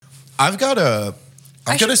I've got a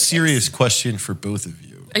serious question for both of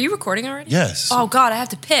you. Are you recording already? Yes. Oh, God, I have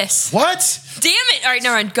to piss. What? Damn it. All right,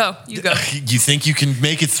 never mind. Go. You go. You think you can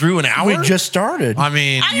make it through an hour? We just started. I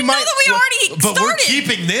mean, I didn't know that we already but started. we're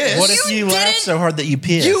keeping this. What if you laughed so hard that you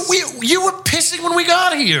pissed? You were pissing when we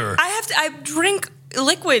got here. I drink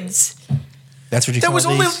liquids. That's what you That call was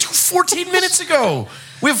only these? 14 minutes ago.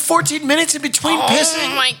 We have 14 minutes in between pissing.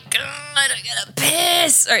 Oh, my God. I gotta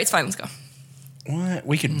piss. All right, it's fine. Let's go. What?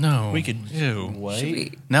 We could Ew.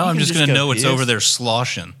 wait. Now I'm just going to know piss. it's over there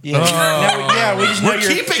sloshing. Yeah, we just know We're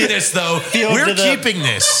keeping this, though. We're keeping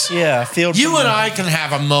this. Yeah, You and I can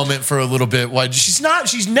have a moment for a little bit. Why she's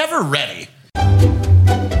never ready.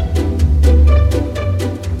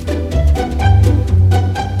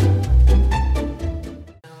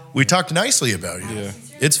 We talked nicely about you. Yeah.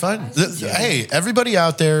 It's fine. Hey, everybody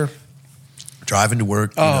out there driving to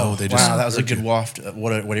work, they just wow, that was a good waft.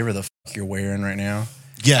 Whatever the fuck you're wearing right now.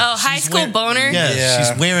 Yeah. Oh, high school boner? Yeah,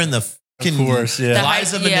 she's wearing the fucking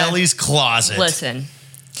Liza Minnelli's closet. Listen,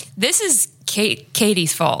 this is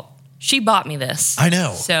Katie's fault. She bought me this. I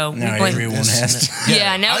know. So Now everyone has to.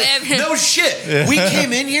 Yeah, now no shit. We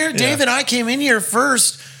came in here, Dave and I came in here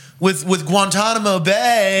first with Guantanamo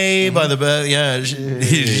Bay by the bay. Yeah,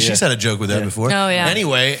 she's had a joke with that before. Oh, yeah.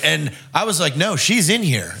 Anyway, and I was like, no, she's in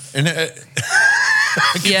here. And I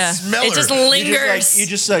can smell her. It just lingers. You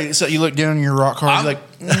just say, so you look down in your rock hard, you're like,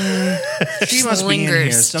 she must be in here.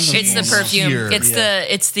 It's the perfume. Here.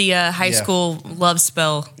 It's the high school love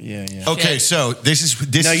spell. Yeah. Okay, so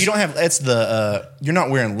this. No, you don't have. It's the. You're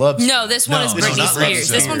not wearing love. No, this one is Britney Spears.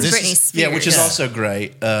 This one's Britney Spears. Yeah, which is also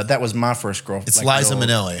great. That was my first girlfriend. It's Liza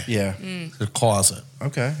Minnelli. Yeah, the closet.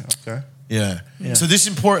 Okay. Yeah. So this is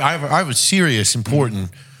important. I have a serious,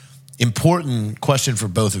 important question for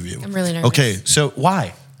both of you. I'm really nervous. Okay, so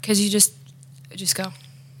why? Because you just go.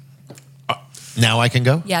 Now I can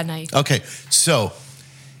go? Yeah, now you can. Okay, so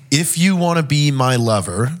if you want to be my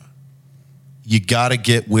lover, you got to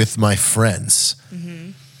get with my friends.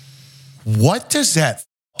 Mm-hmm. What does that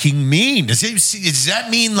fucking mean? Does that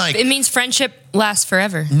mean like... It means friendship lasts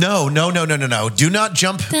forever. No. Do not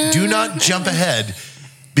jump ahead,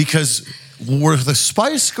 because were the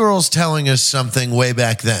Spice Girls telling us something way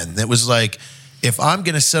back then that was like, if I'm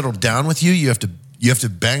going to settle down with you, you have to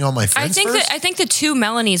bang all my friends first? I think the two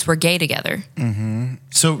Melanies were gay together. Mm-hmm.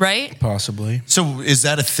 So right? Possibly. So is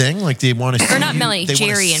that a thing? Like they want to see or not Melanie,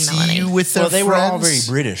 Jerry and Melanie. You with their they friends? were all very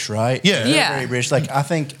British, right? Yeah. They were very British. Like I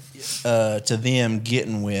think to them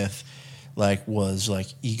getting with was like,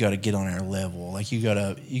 you got to get on our level. Like you got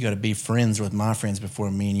to be friends with my friends before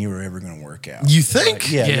me and you are ever going to work out. You think?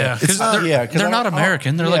 Like, yeah. Because they're not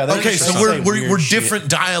American. They're like, okay, so we're different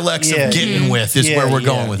dialects of getting with is where we're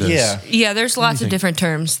going with this. Yeah, there's lots of different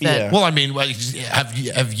terms that. Yeah. Well, I mean,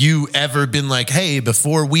 have you ever been like, hey,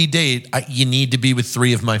 before we date, you need to be with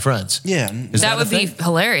 3 of my friends? Yeah, that would be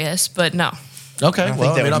hilarious, but no. Okay, I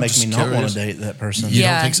think that would make me not want to date that person. You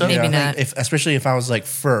don't think so? Maybe not. Especially if I was like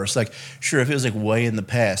first, like sure, if it was like way in the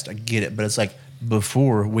past, I get it. But it's like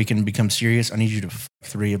before we can become serious, I need you to f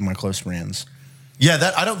 3 of my close friends.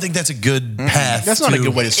 Yeah, I don't think that's a good path. That's not a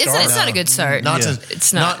good way to start. It's not a good start.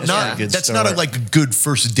 It's not. That's not a like good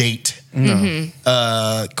first date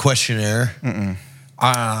questionnaire.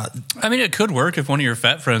 I mean, it could work if one of your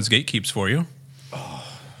fat friends gatekeeps for you.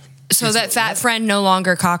 So that fat friend no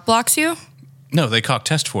longer cock blocks you? No, they cock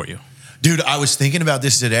test for you. Dude, I was thinking about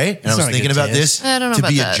this today, and I was thinking about this I don't know to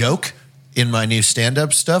about be that. a joke in my new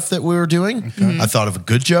stand-up stuff that we were doing. I thought of a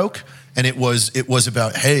good joke, and it was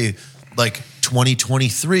about, hey, like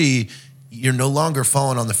 2023, you're no longer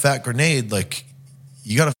falling on the fat grenade. Like,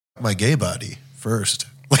 you got to fuck my gay body first.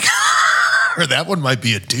 Like, or that one might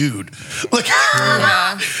be a dude. Like,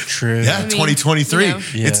 True. Yeah, 2023. You know.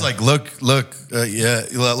 It's like, look, like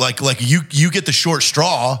you get the short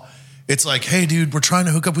straw. It's like, hey, dude, we're trying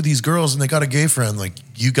to hook up with these girls and they got a gay friend. Like,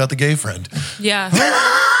 you got the gay friend. Yeah.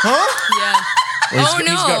 Well, he's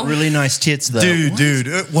got really nice tits, though. Dude.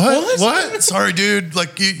 What? Sorry, dude.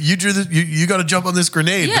 Like, you drew you got to jump on this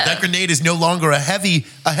grenade. Yeah. But that grenade is no longer a heavy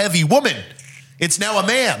woman. It's now a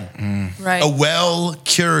man. Right. A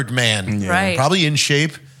well-cured man. Yeah. Right. Probably in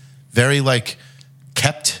shape. Very, like,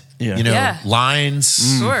 kept. Yeah. You know, Yeah.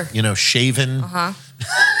 lines. Sure. You know, shaven. I've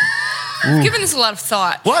given this a lot of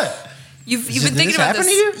thought. What? You've been thinking about this. happen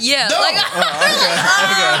to you? Yeah. No.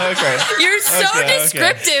 Okay. You're so Okay.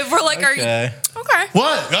 descriptive. We're like, are you okay?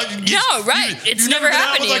 What? No, right. It's never been out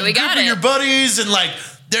happened with, to you. like, We got group of it. your buddies and like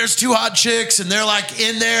there's two hot chicks and they're like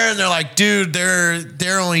in there and they're like, dude,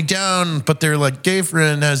 they're only down, but their like gay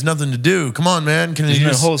friend has nothing to do. Come on, man. Can you There's no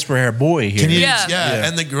just holes for our boy here. can you Yeah.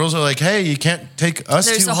 And the girls are like, hey, you can't take us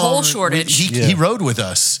There's two a whole home. shortage. He rode with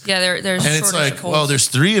us. Yeah, there's And a it's shortage like, of holes. well, there's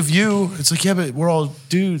three of you. It's like, yeah, but we're all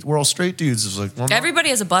dudes. We're all straight dudes. It's like, well, Everybody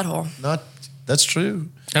has a butthole. not. That's true.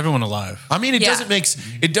 Everyone alive. I mean, it Yeah.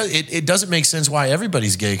 doesn't make sense why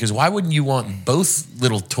everybody's gay. Because why wouldn't you want both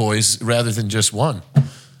little toys rather than just one?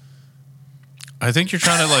 I think you're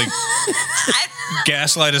trying to like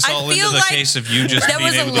gaslight us I all into feel the like case of you just That being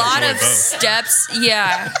was a able lot to enjoy of both. steps.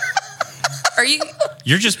 Yeah. Are you?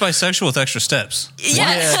 You're just bisexual with extra steps.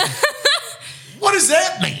 Yeah. What does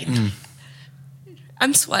that mean?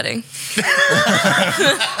 I'm sweating.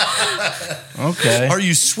 Okay. Are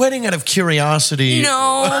you sweating out of curiosity?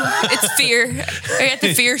 No, it's fear. I got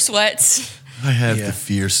the fear sweats. I have Yeah. the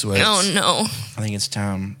fear sweats. Oh no. I think it's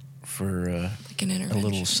time for Like an a intervention.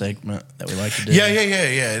 little segment that we like to do. Yeah.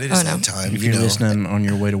 It is Oh, no. that time. If you you're know. listening on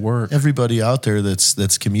your way to work, Everybody out there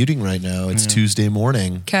that's commuting right now, it's Tuesday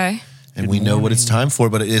morning, Okay. and we know what it's time for.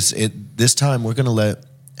 But this time we're going to let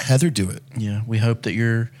Heather do it. yeah, we hope that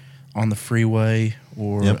you're on the freeway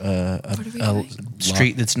or Yep. are we a doing?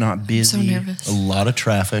 street that's not So busy. nervous. A lot of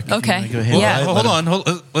traffic. Okay. go ahead. Yeah. Well, Hold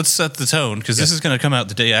on. Let's set the tone because this is going to come out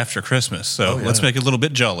the day after Christmas. So yeah. let's make it a little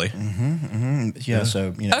bit jolly. Yeah,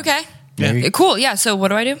 so you know. Okay. Yeah. Cool. Yeah. So what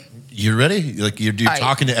do I do? You ready? Like you're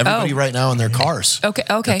talking to everybody right now in their cars. Okay.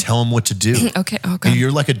 Okay. Tell them what to do. Okay. Okay.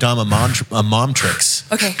 You're like a mom tricks.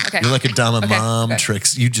 Okay. Okay. You're like a dumb Okay, mom okay.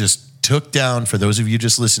 tricks. You just took down, for those of you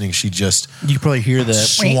just listening, she just You probably hear that.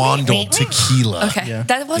 swandled tequila. Okay. Yeah.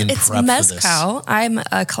 That was In it's prep for this. mezcal. I'm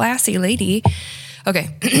a classy lady. Okay.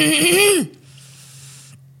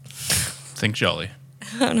 Think jolly.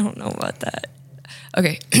 I don't know about that.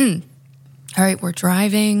 Okay. All right, we're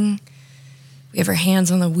driving. We have our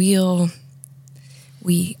hands on the wheel.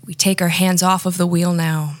 We take our hands off of the wheel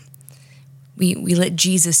now. We let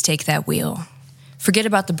Jesus take that wheel. Forget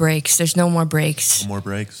about the brakes. There's no more brakes. No more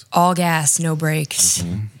breaks. All gas, no brakes.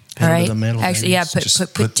 Mm-hmm. All Pedal to right. the metal, Actually, baby. yeah.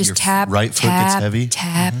 Just Put your tap. right foot tap, gets heavy.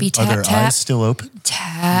 Tappy Are tap their tap. eyes still open?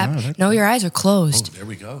 Tap. No, your eyes are closed. Oh, there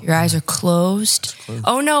we go. Your eyes are closed.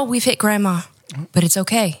 Oh no, we've hit grandma. But it's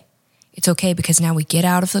okay. It's okay because now we get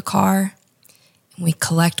out of the car and we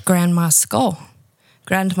collect grandma's skull.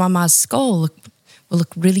 Grandmama's skull will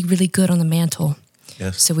look really, really good on the mantle.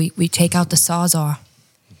 Yes. So we take out the sawzall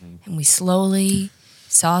and we slowly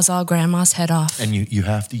sawzall grandma's head off. And you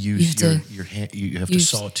have to use You have to your hand. You have to use-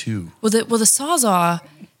 saw too. Well, the sawzall,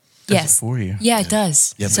 yes, it for you. Yeah, it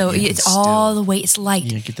does. Yeah, but so you can it's all still- the weight. It's light.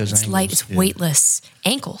 You get those it's light. angles. It's Yeah. weightless.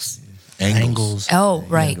 Ankles. Angles. Oh,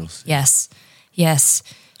 right. Angles. Yes. Yes.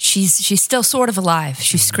 She's still sort of alive.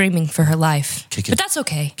 She's screaming for her life. Kicking. But that's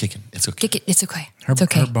okay. Kicking. It's okay. Kick it. It's okay. Her, It's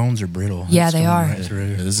okay. her bones are brittle. Yeah, It's they going are. Right through.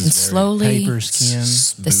 Yeah, this is And very slowly, Paper skin.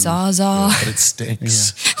 smooth. the sawzall, Yeah, but it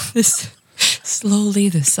stinks. slowly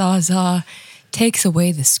the sawzall takes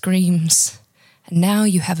away the screams. And now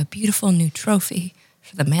you have a beautiful new trophy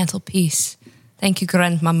for the mantelpiece. Thank you,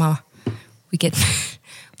 grandmama. We get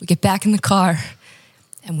back in the car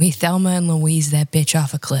and we Thelma and Louise that bitch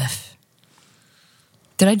off a cliff.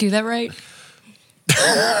 Did I do that right?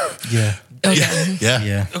 Yeah. Okay. Yeah.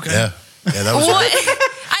 Yeah. Okay. Yeah. Yeah. That was. What?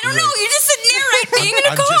 I don't know. You just said narrate being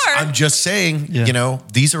in a car. I'm just saying, Yeah.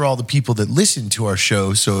 these are all the people that listen to our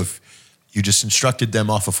show. So if you just instructed them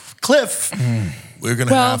off a cliff, we're going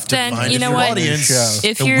to Well, have to then, find you a know new what? audience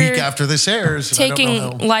If a you're week after this airs. and I don't Taking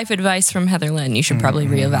know how- life advice from Heather Lynn, you should probably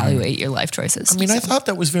reevaluate your life choices. I mean, I thought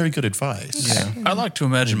that was very good advice. Yeah. I like to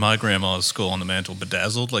imagine my grandma's skull on the mantle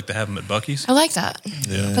bedazzled, like they have them at Buc-ee's. I like that.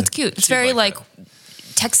 Yeah. That's cute. It's She'd very like like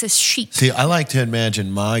Texas chic. See, I like to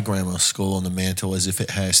imagine my grandma's skull on the mantle as if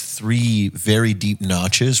it has 3 very deep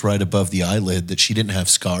notches right above the eyelid that she didn't have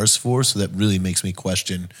scars for. So that really makes me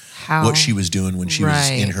question How- what she was doing when she was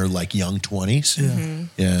Right. in her like young 20s.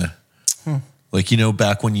 Yeah. Like,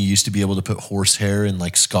 back when you used to be able to put horsehair in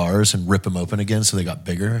like scars and rip them open again so they got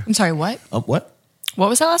bigger. I'm sorry, what? What? What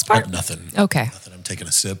was that last part? Nothing. Okay. Nothing. I'm taking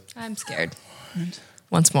a sip. I'm scared.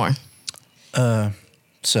 Once more.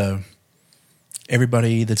 So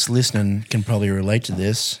everybody that's listening can probably relate to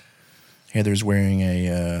this. Heather's wearing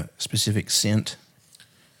a specific scent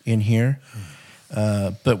in here.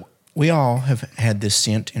 But we all have had this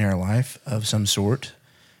scent in our life of some sort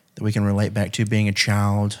that we can relate back to being a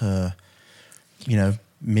child,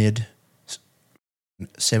 mid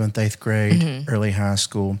 7th, 8th grade, early high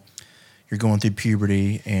school. You're going through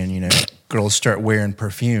puberty and, girls start wearing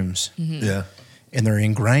perfumes. Yeah. and they're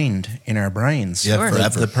ingrained in our brains. Yeah,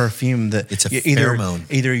 forever. The perfume that It's a either, pheromone.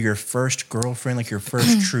 Either your first girlfriend, like your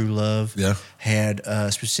first true love, had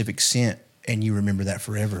a specific scent, and you remember that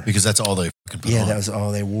forever. Because that's all they fucking put on. Yeah, that was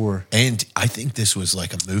all they wore. And I think this was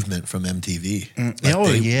like a movement from MTV.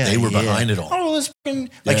 They were behind it all. Oh, this fucking,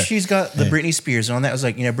 like she's got the Britney Spears on. That was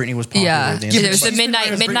like, Britney was popular then. Yeah, it was but the she's been midnight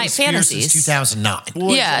Britney Spears fantasies. since 2009.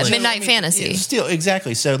 Well, Yeah, like- Midnight Fantasy. Yeah, still,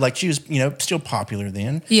 exactly. So, like, she was, still popular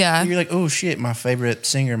then. Yeah. You're like, oh, shit, my favorite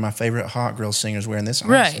singer, my favorite hot girl singer is wearing this. I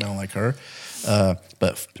Right. smell like her.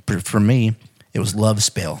 But for me, it was Love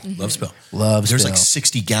Spell. Love Spell. Spell. There's like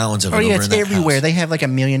 60 gallons of it Oh, yeah, over it's in that everywhere. house. They have like a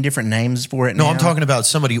million different names for it No, now. I'm talking about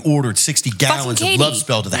somebody ordered 60 gallons of Katie. Love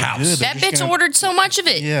Spell to the house. good. That They're just bitch gonna- ordered so much of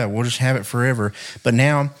it. Yeah, we'll just have it forever. But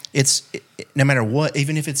now no matter what,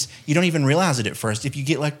 even if it's, you don't even realize it at first. If you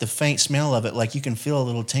get like the faint smell of it, like you can feel a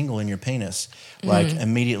little tingle in your penis. Like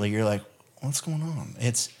immediately you're like, what's going on?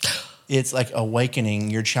 It's like awakening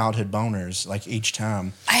your childhood boners like each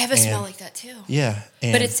time. I have a And- smell like that too. Yeah.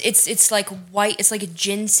 And But it's like white. It's like a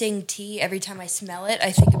ginseng tea. Every time I smell it,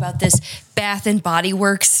 I think about this Bath and Body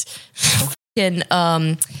Works. And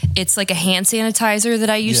it's like a hand sanitizer that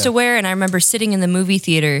I used to wear. And I remember sitting in the movie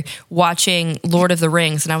theater watching Lord of the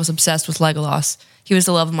Rings, and I was obsessed with Legolas. He was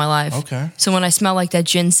the love of my life. Okay. So when I smell like that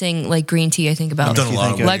ginseng, like green tea, I think about I've done a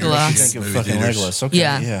lot of Legolas. Legolas. You think of Movie fucking theaters. Legolas. Okay.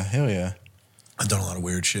 Yeah. Yeah. Hell yeah. I've done a lot of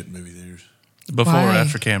weird shit in movie theaters. Before Why? or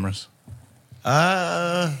after cameras?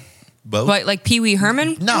 Both? What, like Pee Wee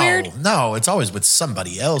Herman? No, Weird? no, it's always with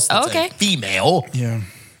somebody else that's Okay. a female. Yeah.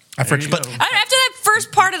 There you But go. After that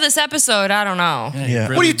first part of this episode, I don't know. Yeah.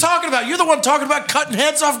 what are you talking about? You're the one talking about cutting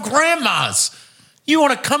heads off grandmas. You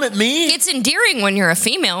want to come at me? It's endearing when you're a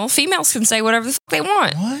female. Females can say whatever the fuck they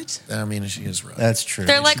want. What? I mean, she is right. That's true.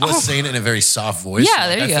 They're like, She was oh, saying it in a very soft voice. Yeah,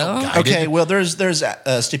 there I you felt go. guided. Okay, well, there's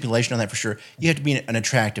a stipulation on that for sure. You have to be an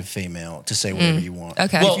attractive female to say whatever you want.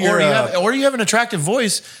 Okay. Well, If you're, or you have an attractive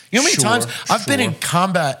voice. You know how many Sure, times I've been sure. in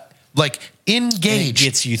combat, like engaged,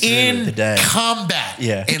 gets you through in the day. combat,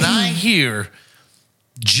 Yeah. and I hear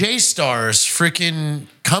J Stars freaking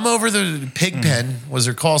come over the pig pen was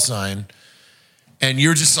her call sign, and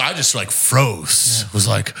I just like froze. Was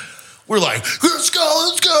like. We're like, let's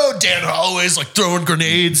go. Dan Holloway's like throwing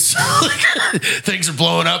grenades. Things are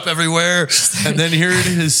blowing up everywhere. And then here it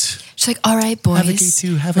is. she's like, all right, boys, Have a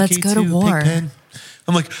K2, have a let's K2, go to war. Pigpen.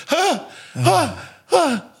 I'm like, hi.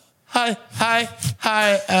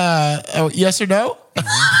 Yes or no?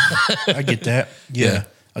 I get that. Yeah. Yeah.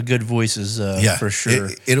 A good voice is for sure.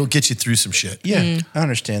 It'll get you through some shit. Yeah, I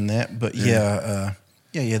understand that. But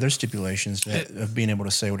there's stipulations of being able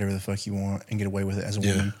to say whatever the fuck you want and get away with it as a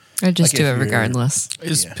woman. I just Like do if it you're- regardless.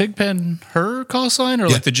 Is Yeah. Pigpen her call sign or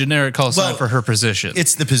Yeah. like the generic call sign Well, for her position?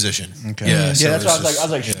 It's the position. Okay. Yeah, so that's why it's I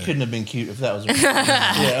was like, just- she couldn't have been cute if that was.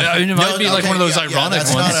 I mean, it might be like one of those ironic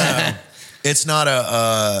that's ones. It's not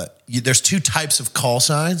there's two types of call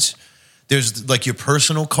signs. There's like your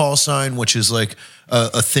personal call sign, which is like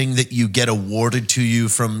a thing that you get awarded to you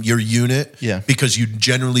from your unit because you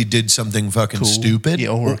generally did something fucking stupid. Yeah,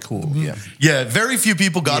 or cool. Yeah. Yeah, very few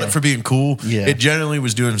people got it for being cool. Yeah. It generally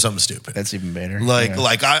was doing something stupid. That's even better.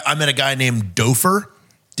 I met a guy named Doffer,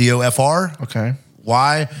 D-O-F-R. Okay.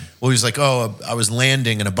 Why? Well, he was like, I was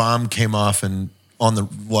landing and a bomb came off and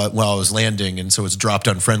while I was landing, and so it's dropped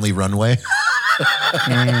on friendly runway.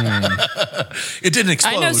 It didn't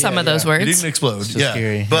explode. I know some of those It words. didn't explode. So yeah.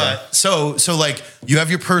 scary. But so like you have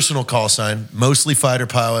your personal call sign, mostly fighter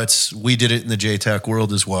pilots. We did it in the JTAC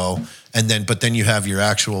world as well. But then you have your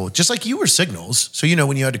actual, just like you were signals. So,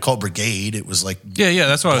 when you had to call brigade, it was like Yeah,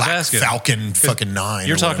 that's what I was Black asking. Falcon fucking 9.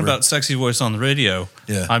 You're or talking whatever. about sexy voice on the radio.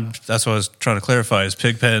 Yeah. That's what I was trying to clarify. Is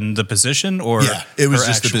Pigpen the position or Yeah, it was her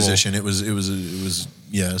just actual- the position. It was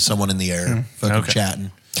someone in the air fucking Okay.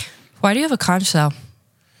 chatting. Why do you have a conch shell?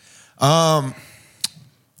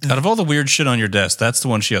 Out of all the weird shit on your desk, that's the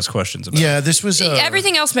one she has questions about. Yeah, this was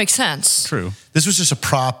Everything else makes sense. True. This was just a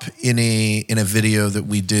prop in a video that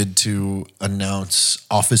we did to announce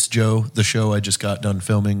Office Joe, the show I just got done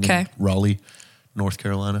filming in Raleigh, North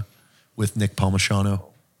Carolina, with Nick Palmisano.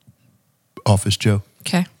 Office Joe.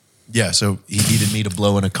 Okay. Yeah, so he needed me to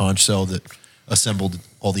blow in a conch shell that assembled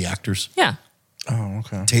all the actors. Yeah. Oh,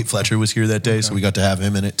 okay. Tate Fletcher was here that day, so we got to have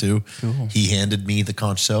him in it too. Cool. He handed me the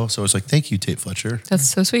conch shell, so I was like, "Thank you, Tate Fletcher." That's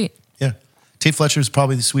so sweet. Yeah, Tate Fletcher is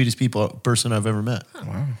probably the sweetest person I've ever met.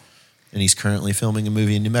 Wow. And he's currently filming a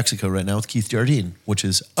movie in New Mexico right now with Keith Jardine, which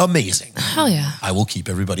is amazing. Hell yeah. I will keep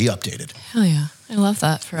everybody updated. Hell yeah. I love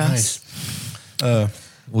that for us.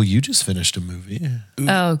 Well, you just finished a movie.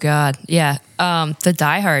 Oh God. Yeah. The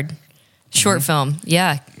Die Hard short film.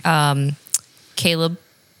 Yeah. Caleb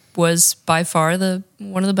was by far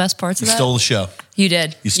one of the best parts You of that. stole the show. You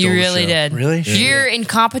did. You stole You the really show. did. Really? Your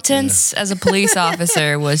incompetence as a police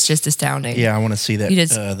officer was just astounding. Yeah, I want to see that You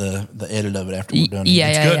just- the edit of it after we're done. Yeah,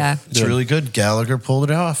 It's yeah, good. yeah. It's really good. Gallagher pulled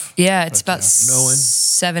it off. Yeah, it's about No one-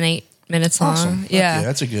 7-8 minutes long. Awesome. Yeah.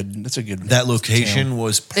 That's a good. That location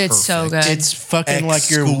was perfect. It's so good. It's fucking like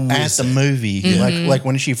you're at the Exquisite. movie. Mm-hmm. Like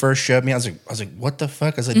when she first showed me, I was like, what the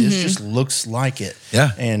fuck? I was like, this just looks like it.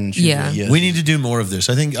 Yeah. And she's Yeah. like, yes. We need to do more of this.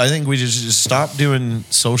 I think we just stop doing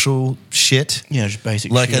social shit. Yeah, just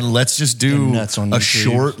basic Like, shit. and let's just do And nuts on a YouTube.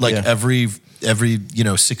 short, like Yeah. every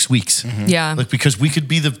 6 weeks. Yeah. Like, because we could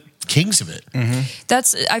be the kings of it.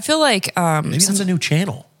 That's, I feel like, Maybe that's a new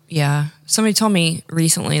channel. yeah. Somebody told me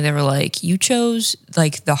recently, they were like, you chose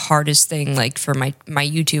like the hardest thing, like for my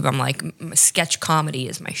YouTube. I'm like, sketch comedy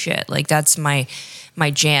is my shit. Like that's my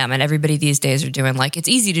jam. And everybody these days are doing like, it's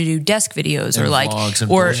easy to do desk videos or And like, vlogs and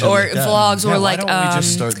or bullshit like that. vlogs Yeah, or like, why don't we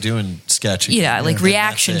just start doing sketching? yeah, like And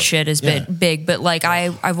reaction that's it. shit is Yeah. big, but like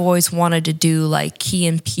I've always wanted to do like Key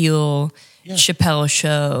and Peele, Chappelle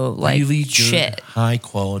Show, like Really good, shit. high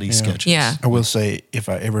quality sketches. Yeah. I will say, if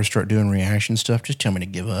I ever start doing reaction stuff, just tell me to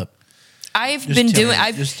give up. I've Just been tell doing. me-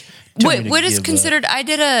 I've just tell me to what is give up. considered. I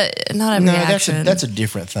did a not a No, reaction. that's a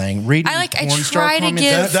different thing. Reading I porn star try to comments,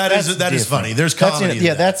 give- That is different. funny. There's That's comedy.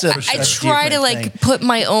 yeah, in that's a. for I that's a try to different like thing. put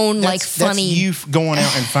my own like funny. That's you going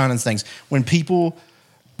out and finding things. When people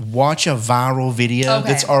watch a viral video Okay.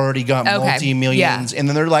 that's already got Okay. multi-millions, Yeah. and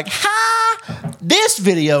then they're like, "Ha, this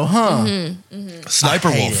video, huh?" Sniper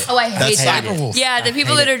I hate Wolf. it. Oh, I hate That's that. Sniper Wolf. Yeah, the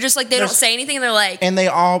people hate that it. are just like they don't say anything and they're like, And they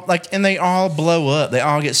all blow up. They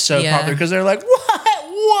all get so Yeah. popular because they're like, "What?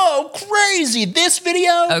 Whoa, crazy! This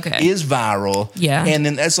video Okay. is viral." Yeah. and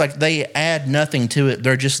then that's like they add nothing to it.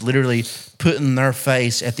 They're just literally putting their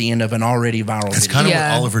face at the end of an already viral That's video. kind of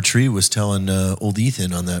Yeah. what Oliver Tree was telling old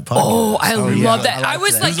Ethan on that podcast. oh, I yeah, love that. I I like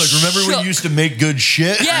was that. like, He was like, remember when shook. you used to make good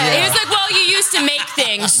shit? Yeah, he was like, well, you used to make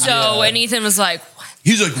things, so and Ethan was like, what?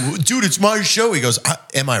 He's like, dude, it's my show. He goes,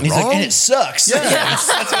 am I And he's wrong? like, and it sucks. Yeah. That's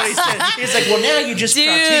what he said. He's like, well, now you just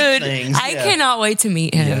critique Dude, things. I cannot wait to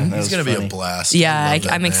meet him. that He's was going to be funny. a blast. Yeah, I love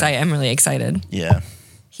that I'm man. excited. I'm really excited. Yeah.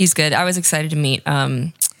 He's good. I was excited to meet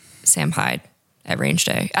Sam Hyde at Range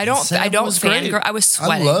Day. I don't Sam was great. fangirl. I was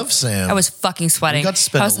sweating. I love Sam. I was fucking sweating. We got to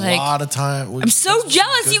spend I was a like, lot of time. I'm so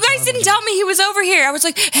jealous. You guys didn't tell me he was over here. I was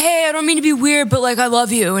like, hey, I don't mean to be weird, but like I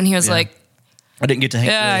love you. And he was like, I didn't get to hang.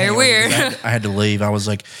 Yeah, hang you're out weird. with him. I had to leave. I was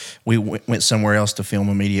like, we went somewhere else to film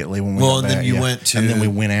immediately when we Well, got and back. then you yeah. went to- and then we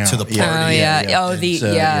went out to the oh party. yeah, oh And the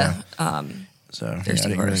so, yeah. So yeah, I There's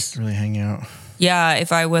didn't worse. really hang out. Yeah,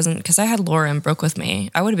 if I wasn't, because I had Laura and Brooke with me,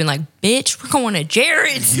 I would have been like, bitch, we're going to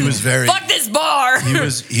Jared's. He was very- Fuck this bar.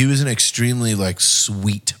 He was an extremely like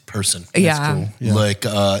sweet person. yeah. cool. Yeah. Like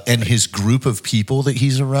and his group of people that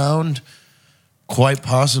he's around, quite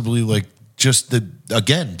possibly like just the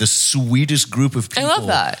sweetest group of people. love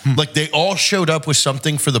that. Like they all showed up with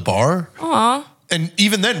something for the bar. Aw. And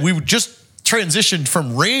even then we would just transitioned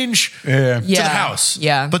from Range Yeah. to Yeah. the house.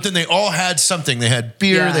 Yeah. But then they all had something. They had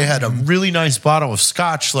beer, Yeah. they had a really nice bottle of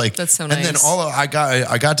scotch. Like That's so And then nice.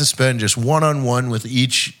 I got to spend just one-on-one with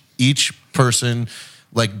each person.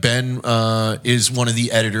 Like Ben is one of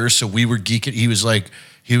the editors, so we were geeking. He was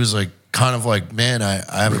like kind of like, man, I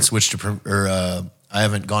haven't switched to I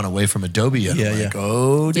haven't gone away from Adobe yet. Yeah, I'm yeah. like,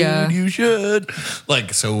 oh, dude, Yeah. you should.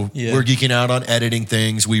 Like, so Yeah. we're geeking out on editing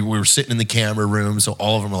things. We were sitting in the camera room, so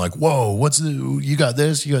all of them were like, whoa, you got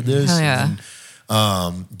this, you got this. Hell yeah.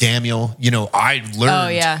 And, Daniel, I learned. Oh,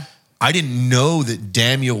 yeah. I didn't know that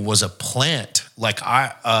Daniel was a plant like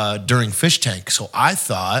during Fish Tank. So I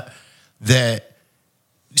thought that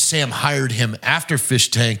Sam hired him after Fish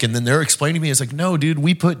Tank, and then they're explaining to me, it's like, no, dude,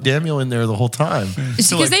 we put Daniel in there the whole time. It's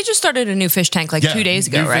So, because like, they just started a new fish tank like 2 days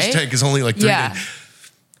ago, new right? Fish Tank is only like 3 Yeah. days.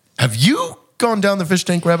 Have you gone down the Fish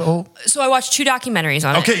Tank rabbit hole? So I watched 2 documentaries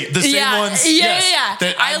on it. Okay, the same ones, Yeah, yes, yeah.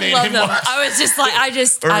 that I made love him them. watch. I was just like,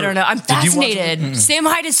 I don't know. I'm Did you watch fascinated. Sam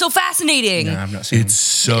Hyde is so fascinating. No, I've not seen. It's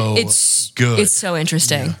so It's good. It's so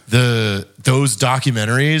interesting. Those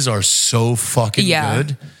documentaries are so fucking Yeah.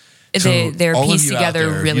 good. They're all of pieced you out together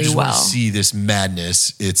there, if really you just well. want to see this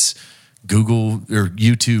madness. It's Google or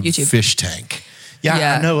YouTube. Fish Tank. Yeah,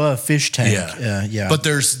 Yeah. I know of Fish Tank. Yeah. Yeah. But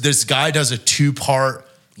there's this guy does a 2-part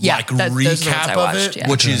Yeah, like those are the ones recap I of watched, it, yeah.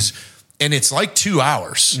 which is, and it's like 2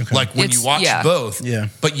 hours. Like when you watch both. Yeah.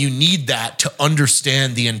 But you need that to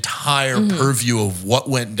understand the entire Mm-hmm. purview of what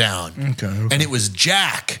went down. Okay. And it was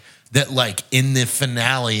Jack that like in the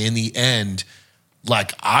finale, in the end,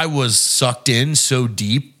 like I was sucked in so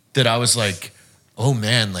deep that I was like, oh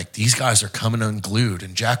man, like these guys are coming unglued.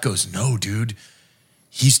 And Jack goes, no, dude,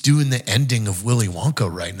 he's doing the ending of Willy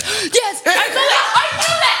Wonka right now. Yes, I knew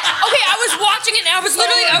that. Okay, I was watching it and I was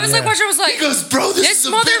literally, I was like watching, I was like, He goes, bro, this this is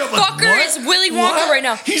a bit. I'm like, motherfucker what? is Willy Wonka right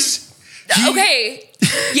now. Okay.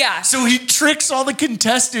 Yeah. So he tricks all the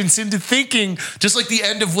contestants into thinking, just like the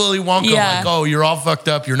end of Willy Wonka, Yeah. like, oh, you're all fucked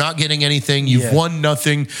up. You're not getting anything. You've won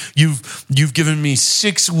nothing. You've given me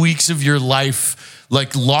 6 weeks of your life,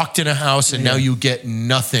 like locked in a house, and now you get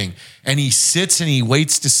nothing. And he sits and he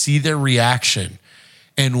waits to see their reaction.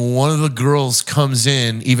 And one of the girls comes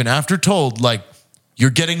in, even after told, like, you're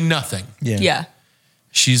getting nothing. Yeah.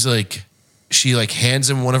 She's like, she like hands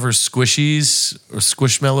him one of her squishies or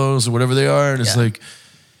squishmallows or whatever they are. And it's like,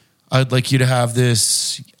 I'd like you to have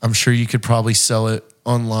this. I'm sure you could probably sell it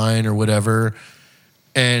online or whatever.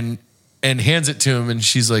 And hands it to him. And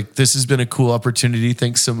she's like, this has been a cool opportunity.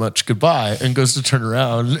 Thanks so much. Goodbye. And goes to turn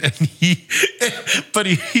around. And he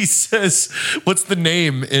says, what's the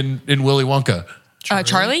name in Willy Wonka?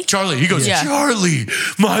 Charlie? Charlie. He goes, Charlie,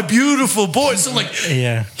 my beautiful boy. So like,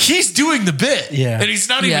 he's doing the bit. And he's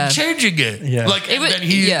not even changing it. Like, and then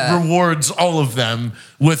he rewards all of them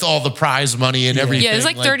with all the prize money and everything. Yeah, it was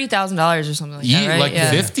like $30,000 or something like that, right? Like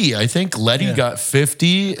 50. I think Letty got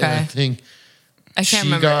 50. And I think I can't she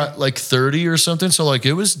remember. got like 30 or something. So like,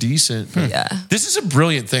 it was decent. This is a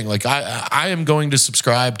brilliant thing. Like I am going to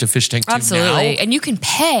subscribe to Fish Tank 2 Absolutely. now. And you can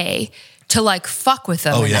pay to like fuck with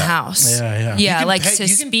them in the house. Yeah, like to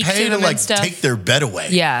speak to them and stuff. Take their bed away.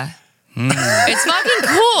 Yeah. It's fucking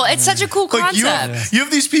cool. It's such a cool Like concept. you have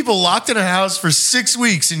these people locked in a house for 6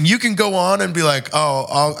 weeks, and you can go on and be like,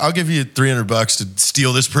 "Oh, I'll give you $300 to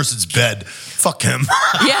steal this person's bed." Fuck him.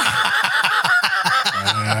 Yeah.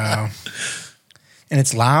 And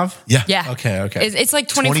it's live? Yeah. Yeah. Okay. It's like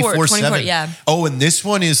 24. Yeah. Oh, and this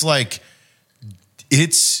one is like,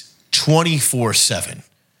 it's 24/7.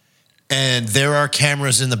 And there are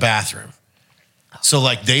cameras in the bathroom. So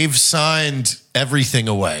like they've signed everything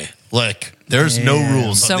away. Like there's no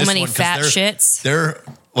rules on So this many one 'cause fat shits.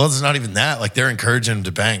 Well, it's not even that. Like they're encouraging them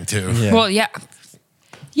to bang too. Well, yeah.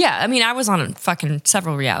 Yeah, I mean, I was on fucking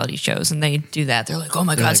several reality shows, and they do that. They're like, "Oh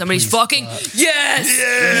my god, like, somebody's please fucking yes,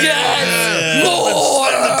 more."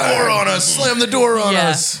 Slam the door on us. Slam the door on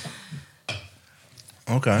us.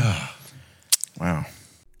 Okay. Wow.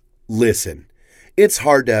 Listen, it's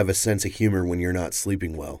hard to have a sense of humor when you're not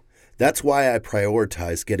sleeping well. That's why I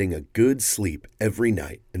prioritize getting a good sleep every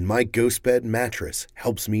night, and my Ghost Bed mattress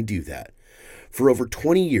helps me do that. For over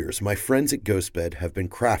 20 years, my friends at Ghost Bed have been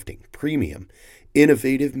crafting premium,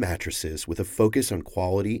 innovative mattresses with a focus on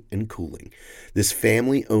quality and cooling. This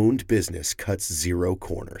family-owned business cuts zero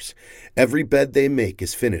corners. Every bed they make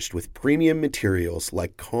is finished with premium materials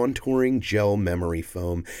like contouring gel memory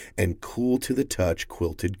foam and cool-to-the-touch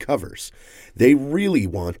quilted covers. They really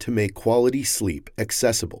want to make quality sleep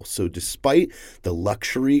accessible, so despite the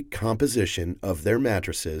luxury composition of their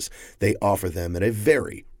mattresses, they offer them at a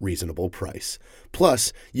very reasonable price.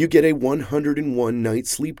 Plus, you get a 101-night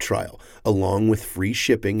sleep trial, along with free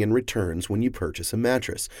shipping and returns when you purchase a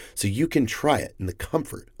mattress, so you can try it in the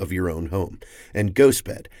comfort of your own home. And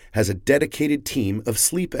GhostBed has a dedicated team of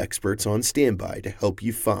sleep experts on standby to help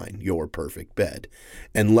you find your perfect bed.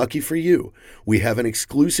 And lucky for you, we have an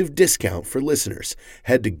exclusive discount for listeners.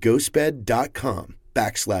 Head to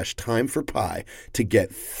ghostbed.com/timeforpie to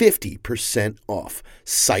get 50% off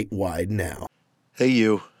site-wide now. Hey,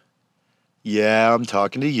 you. Yeah, I'm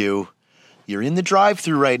talking to you. You're in the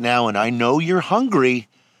drive-thru right now, and I know you're hungry,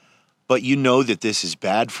 but you know that this is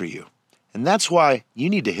bad for you. And that's why you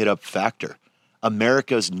need to hit up Factor,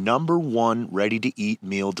 America's #1 ready-to-eat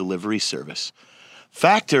meal delivery service.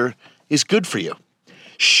 Factor is good for you.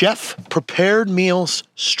 Chef-prepared meals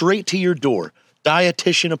straight to your door,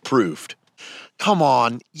 dietitian approved. Come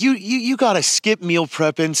on, you gotta skip meal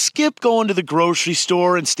prepping, skip going to the grocery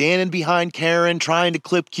store and standing behind Karen trying to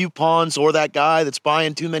clip coupons or that guy that's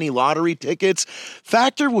buying too many lottery tickets.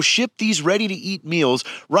 Factor will ship these ready-to-eat meals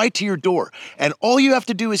right to your door, and all you have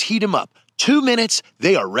to do is heat them up. 2 minutes,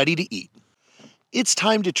 they are ready to eat. It's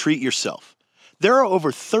time to treat yourself. There are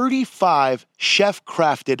over 35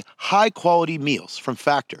 chef-crafted, high-quality meals from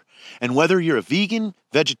Factor. And whether you're a vegan,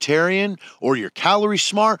 vegetarian, or you're calorie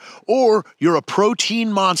smart, or you're a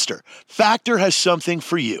protein monster, Factor has something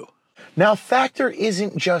for you. Now, Factor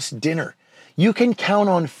isn't just dinner. You can count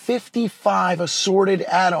on 55 assorted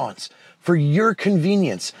add-ons for your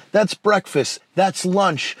convenience. That's breakfast, that's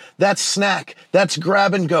lunch, that's snack, that's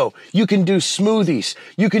grab and go. You can do smoothies,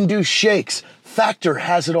 you can do shakes. Factor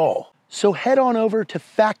has it all. So head on over to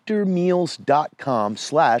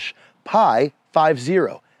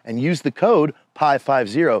factormeals.com/pie50 and use the code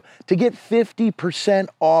PIE50 to get 50%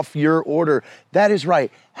 off your order. That is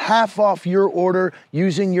right, half off your order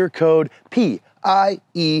using your code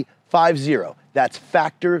PIE50. 50. That's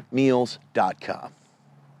factormeals.com.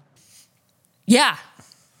 Yeah.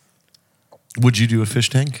 Would you do a fish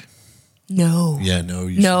tank? No. Yeah, no.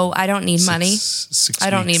 You No, I don't need money. Six I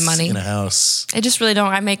don't need weeks money. in a house. I just really don't.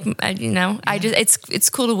 I just, it's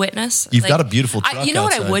cool to witness. You've got a beautiful truck You know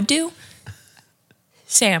what outside. I would do?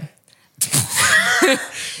 Sam.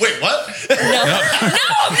 Wait, what?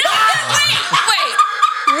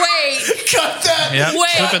 Wait. Cut that. Yeah, Wait.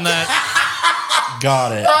 flipping that.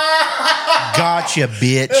 Got it. Gotcha,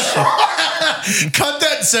 bitch. Cut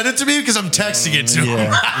that and send it to me because I'm texting it to him.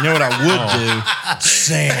 Yeah. You know what I would do?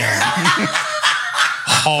 Sam.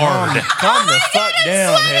 Hard. Calm the fuck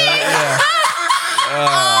down, Heather.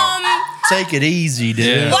 Yeah. Take it easy, dude.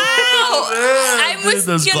 Yeah. Wow. I was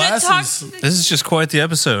those going to talk. glasses. This is just quite the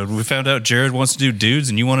episode. We found out Jared wants to do dudes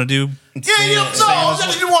and you want to do... Yeah, you don't know.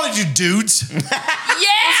 I didn't want to do dudes. Yeah,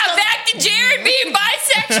 back to Jared being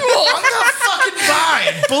bisexual. I'm not fucking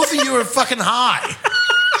bi. Both of you are fucking high.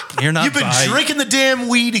 You're not You've been bi. drinking the damn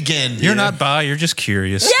weed again. You're not bi. You're just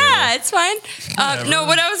curious. Yeah, it's fine. No,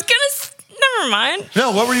 what I was going to... Never mind.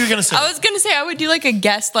 No, what were you going to say? I was going to say I would do like a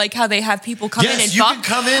guest, like how they have people come in and you fuck. can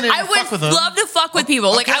come in and I would fuck with them. love to fuck with people.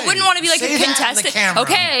 Like I Okay. wouldn't want to be like Say a that in the contestant. camera.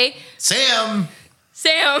 Okay, Sam,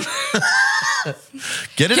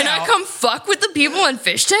 get it can out. I come fuck with the people in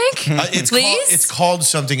Fish Tank? Please? It's called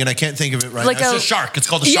something, and I can't think of it right Like now. a- It's a shark. It's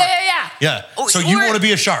called a Yeah, shark. yeah. Yeah. So you Or- want to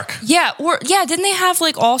be a shark? Yeah, didn't they have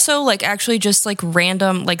like also like actually just like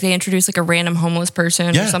random, like they introduced like a random homeless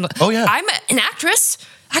person Yeah. or something? Oh, yeah. I'm an actress.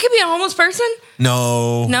 I could be a homeless person.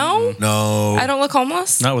 No. No? I don't look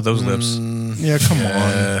homeless. Not with those lips. Yeah, come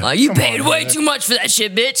on. You paid way too much for that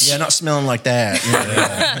shit, bitch. Yeah, not smelling like that.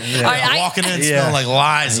 Yeah. All right, Walking in Yeah. smelling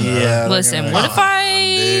like Liza. Yeah. Listen, what if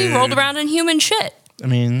I rolled around in human shit? I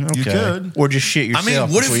mean, okay. You could. Or just shit I yourself.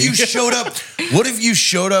 mean, what if before you showed up? What if you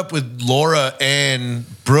showed up with Laura and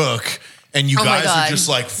Brooke, and you Oh my guys God. are just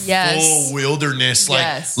like Yes. full wilderness, like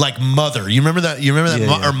Yes. like Mother? You remember that? You remember that?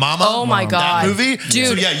 Yeah, yeah. Or Mama? Oh my God. that movie, Dude.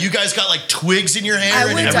 So yeah, you guys got like twigs in your hair I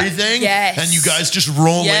and would- everything, Yes. and you guys just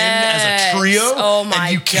roll in as a trio. Oh my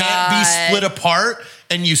And you can't be God. split apart.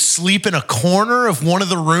 And you sleep in a corner of one of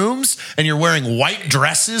the rooms, and you're wearing white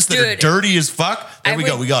dresses that are Dude. dirty as fuck. There I we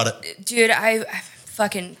go. would- We got it. Dude, I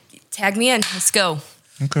fucking tag me in. Let's go.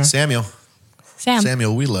 Okay. Samuel, Sam,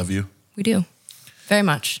 we love you. we do. Very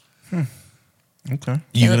much. Okay.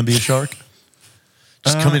 You gonna be a shark?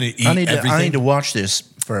 Just come in and eat I need everything. to watch this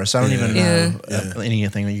first. I don't even know Yeah.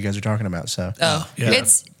 anything that you guys are talking about. So Oh, Yeah.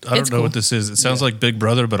 it's I don't it's know cool. what this is. It sounds like Big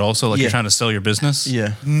Brother, but also like Yeah. you're trying to sell your business.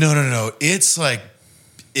 yeah, No.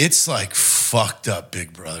 It's like fucked up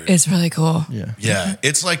Big Brother. It's really cool. yeah. Yeah.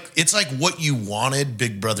 It's like what you wanted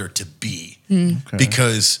Big Brother to be. Hmm.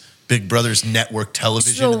 Because Big Brother's network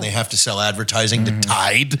television So- and they have to sell advertising to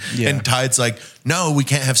Tide. Yeah. And Tide's like, no, we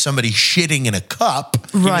can't have somebody shitting in a cup.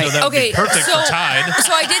 Right. that would be Okay. perfect so, for Tide.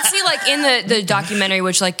 So I did see like in the documentary,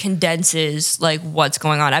 which like condenses like what's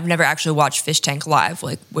going on. I've never actually watched Fish Tank live,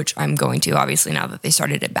 like which I'm going to obviously now that they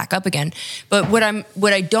started it back up again. But what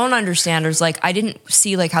I don't understand is like I didn't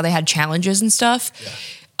see like how they had challenges and stuff.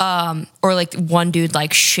 Or like one dude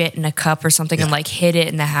like shit in a cup or something and like hid it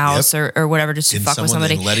in the house or whatever just to In fuck with someone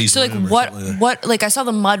somebody. in Letty's So like room or what something like that. like I saw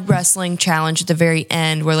the mud wrestling challenge at the very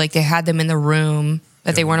end where like they had them in the room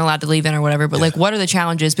that they weren't allowed to leave in or whatever. But like what are the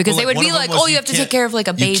challenges? Because they would one be of them like, was oh, you have to take care of like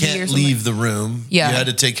a baby You can't or something. leave the room. Yeah. You had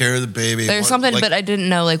to take care of the baby. There's something, like, but I didn't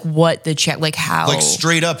know like what the like how. like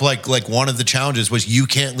straight up, like one of the challenges was you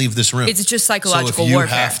can't leave this room. It's just psychological so if you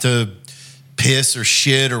warfare. have to piss or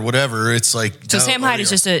shit or whatever, it's like So no, Sam or Hyde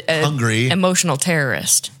is you're just a hungry. emotional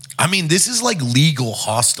terrorist. I mean, this is like legal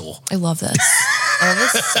hostel. I love this. I love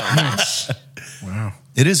this so much. Wow.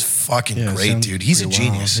 It is fucking Yeah, it great, sounds dude. He's a pretty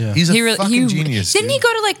wild, genius. yeah. He's a fucking genius. Didn't he dude.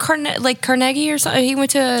 go to like Carnegie or something? He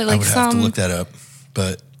went to I like would have to some. look that up,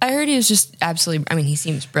 but I heard he was just absolutely. I mean, he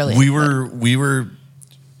seems brilliant. we were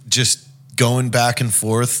just going back and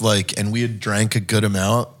forth, like, and we had drank a good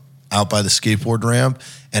amount out by the skateboard ramp,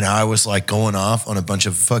 and I was like going off on a bunch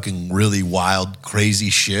of fucking really wild, crazy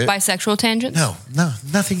shit. Bisexual tangents. No,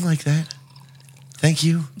 nothing like that. Thank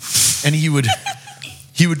you. And he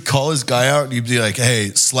would call his guy out and he'd be like, hey,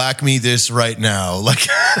 slack me this right now. Like,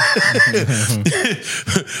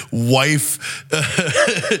 wife,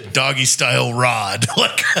 doggy style rod.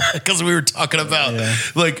 Like, because we were talking about,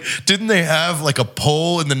 like, didn't they have like a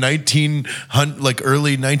pole in the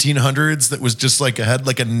early 1900s that was just like, had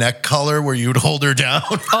like a neck collar where you would hold her down?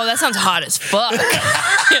 Oh, that sounds hot as fuck.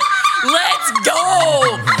 Let's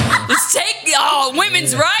go. Let's take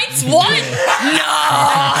women's rights. What?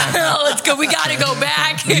 No. Let's go. We got to go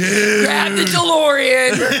back. Grab the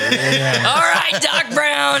DeLorean. All right, Doc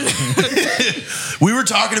Brown. We were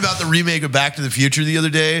talking about the remake of Back to the Future the other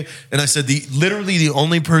day, and I said literally the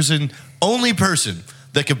only person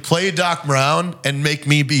that could play Doc Brown and make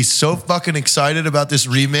me be so fucking excited about this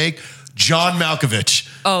remake, John Malkovich.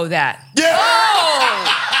 Oh, that. Yeah.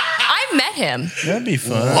 Oh. I've met him. That'd be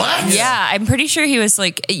fun. What? Yeah, I'm pretty sure he was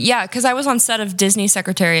like, because I was on set of Disney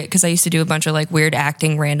Secretariat because I used to do a bunch of like weird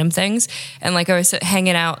acting random things. And like I was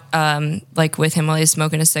hanging out like with him while he was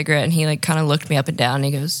smoking a cigarette, and he like kind of looked me up and down and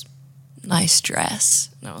he goes, "Nice dress."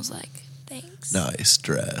 And I was like, "Thanks." Nice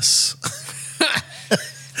dress.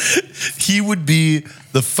 He would be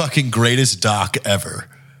the fucking greatest Doc ever.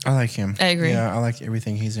 I like him. I agree. Yeah, I like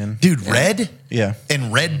everything he's in. Dude, Red? Yeah.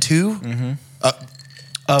 And Red 2? Mm-hmm.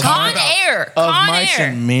 Con Air. Of Con Mice Air.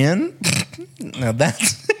 and Men? Now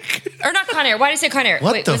that's... Or not Con Air. Why did I say Con Air?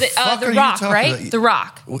 What Wait, the was it fuck The are you Rock, talking right? about? The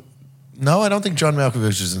Rock. No, I don't think John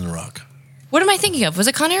Malkovich is in The Rock. What am I thinking of? Was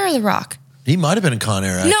it Con Air or The Rock? He might have been in Con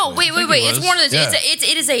Air, actually. No, wait. It's one of those. Yeah.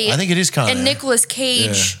 It is a. I think it is Con Air. And Nicolas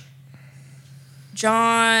Cage. Yeah.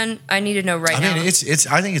 John, I need to know right now. I mean,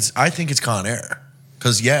 I think it's Con Air.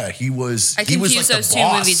 Because, he was I he was confuse like those the two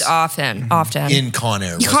boss movies often. in Con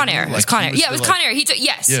Air. Con wasn't he? Air. It was Like, Con he Air. Yeah, it was the, Con Air.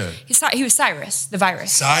 Yes. Yeah. He was Cyrus, the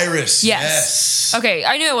virus. Cyrus. Yes. Okay,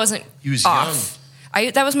 I knew it wasn't He was off.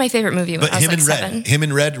 That was my favorite movie when But I was him like and 7. Red. Him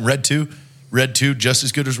and Red 2. Red 2, just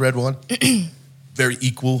as good as Red 1. Very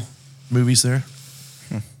equal movies there.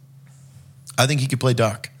 I think he could play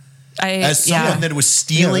Doc. As someone that was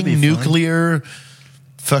stealing that'd be fun. nuclear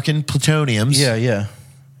fucking plutoniums. Yeah.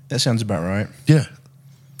 That sounds about right. Yeah.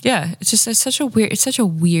 Yeah, it's such a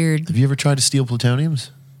weird. Have you ever tried to steal plutoniums?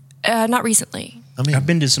 Not recently. I mean, I've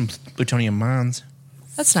been to some plutonium mines.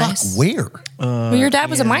 That's fuck, nice. where? Well, your dad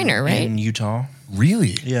was a miner, right? In Utah.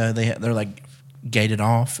 Really? Yeah, they're like gated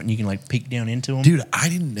off, and you can like peek down into them. Dude, I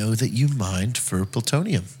didn't know that you mined for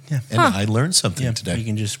plutonium. Yeah. And I learned something yeah, today.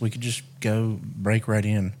 we could just go break right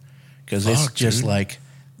in because it's Fuck, just dude. like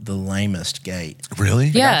the lamest gate. Really?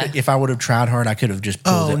 Yeah. If I would have tried hard, I could have just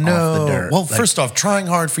pulled Oh, it no. off the dirt. Well, Like, first off, trying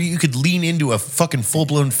hard for you could lean into a fucking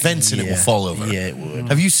full-blown fence and it will Yeah. fall over. Yeah, it would.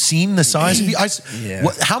 Have you seen the size of Yeah.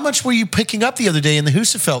 how much were you picking up the other day in the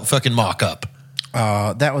Husafelt fucking mock-up?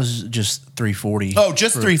 that was just 340. Oh,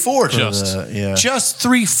 just 340. yeah. Just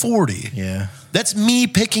 340. Yeah. That's me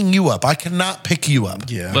picking you up. I cannot pick you up.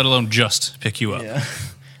 Yeah. Let alone just pick you up. Yeah.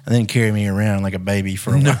 And then carry me around like a baby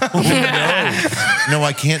for a while. No,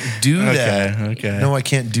 I can't do that. Okay. No, I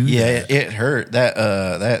can't do Yeah, that. it hurt.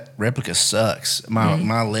 That replica sucks.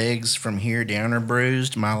 My legs from here down are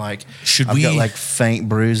bruised. Should I've got we like faint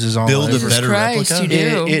bruises all build a over. better Christ, replica?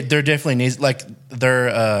 you do. There definitely needs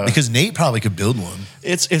they're Because Nate probably could build one.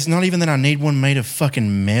 it's not even that I need one made of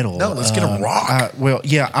fucking metal. No, let's get a rock.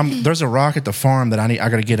 There's a rock at the farm that I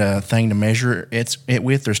got to get a thing to measure it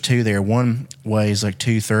with. There's two there. One weighs like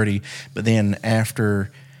 230, but then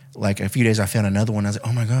after like a few days, I found another one. I was like,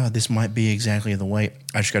 oh my god, this might be exactly the weight.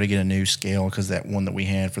 I just got to get a new scale because that one that we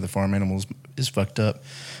had for the farm animals is fucked up.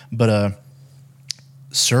 But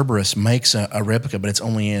Cerberus makes a replica, but it's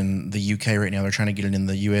only in the UK right now. They're trying to get it in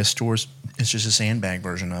the US stores. It's just a sandbag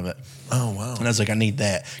version of it. Oh, wow. And I was like, I need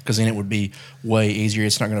that because then it would be way easier.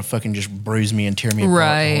 It's not going to fucking just bruise me and tear me apart the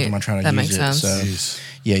whole Right. time I'm trying to That use makes it. sense. So,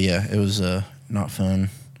 yeah, it was not fun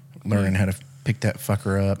learning how to pick that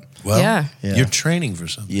fucker up. Well, Yeah. you're training for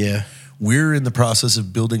something. Yeah, We're in the process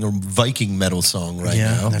of building a Viking metal song right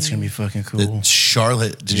now. that's going to be fucking cool. That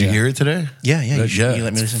Charlotte, did you Yeah. hear it today? Yeah, you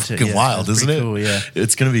let me it's listen to it. fucking Yeah, wild, it's isn't pretty it? cool, yeah.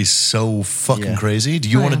 It's going to be so fucking Yeah. crazy. Do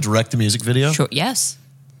you Oh, want to yeah. direct the music video? Sure. Yes.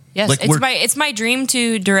 Like, It's my dream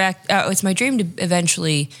to direct. It's my dream to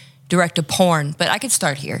eventually direct a porn, but I could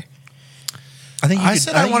start here. I think I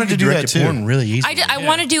said I wanted to do that too. Porn really easily. I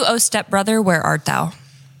want to do "Oh Stepbrother, Where Art Thou?"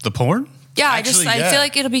 The porn? Yeah, Actually, I feel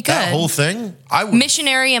like it'll be good. That whole thing? I would.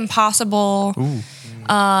 Missionary Impossible.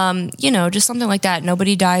 Just something like that.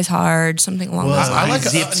 Nobody dies hard. Something along those I lines.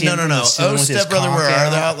 like zips no. in from the Oh, ceiling with his stepbrother, cock where are out.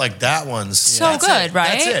 thou? Like that one's So that's good, it.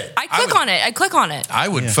 right? That's it. I click on it. I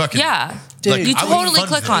would fucking Yeah. Dude, You I would totally fund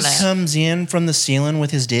click this. on it. comes in from the ceiling with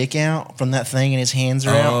his dick out from that thing and his hands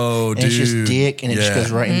are out. Oh, and it's just dude. dick and it just Yeah.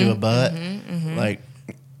 goes right into a butt. Like,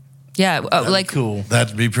 Yeah, like cool.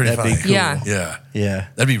 That'd be pretty That'd be funny. cool. Yeah. Yeah. Yeah.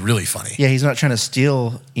 That'd be really funny. Yeah, he's not trying to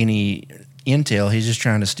steal any intel. He's just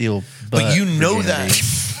trying to steal butt But you know virginity.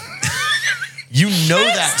 that. You know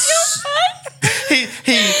that.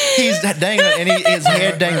 he's dangling, and his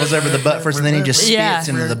head dangles over the butt first, and then he just spits Yeah.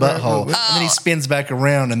 into the butthole, and then he spins back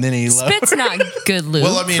around, and then he Spit's not good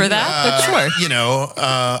lube for that, but sure. You know,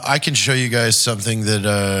 I can show you guys something that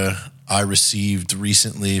I received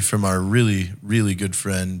recently from our really, really good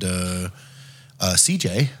friend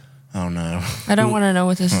CJ. Oh no! I don't want to know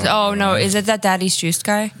what this is. Oh no, is it that Daddy's Juiced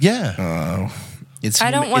guy? Yeah. Oh, it's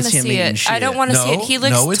I don't want to see it. I don't want to see it. He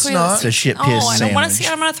looks No, it's twig- not. It's a shit piss Oh, I don't want to sandwich. see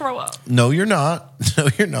it. I'm going to throw up. No, you're not. No,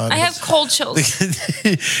 you're not. I have cold chills.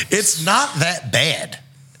 It's not that bad.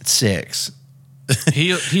 It's 6.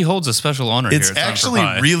 He holds a special honor here. It's at Time for actually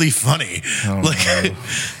Pie. really funny. Oh, Like, no.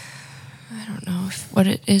 I don't know if what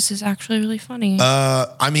it is actually really funny.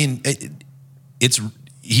 I mean, it's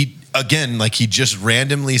he again. Like he just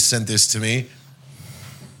randomly sent this to me.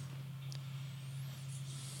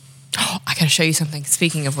 Oh, I got to show you something.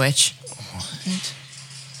 Speaking of which.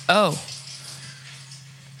 Oh.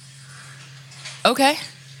 Okay.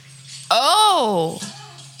 Oh.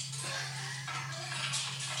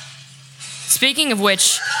 Speaking of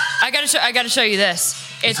which, I gotta show you this.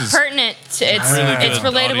 It's pertinent. It's really good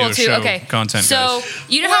relatable audio to. show Okay. content, So guys.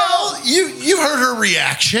 you know how. Well, you heard her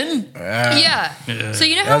reaction. Yeah. So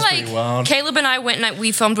you know how That's like pretty wild. Caleb and I went and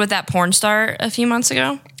we filmed with that porn star a few months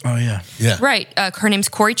ago. Oh yeah. Yeah. Right. Her name's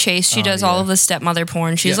Corey Chase. She does all of the stepmother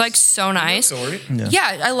porn. She's Yes. like so nice. Sorry.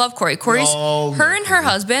 Yeah, I love Corey. Corey's all her love and her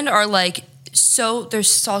husband are like so they're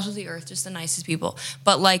salt of the earth, just the nicest people.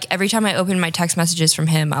 But like every time I open my text messages from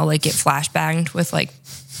him, I'll like get flashbanged with like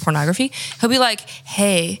pornography. He'll be like,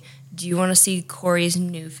 "Hey, do you want to see Corey's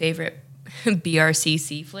new favorite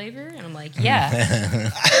BRCC flavor?" And I'm like, "Yeah."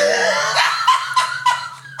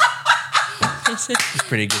 It's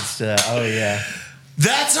pretty good stuff. Oh yeah.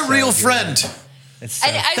 That's a real friend. It's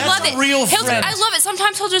I That's love a it. real friend. I love it.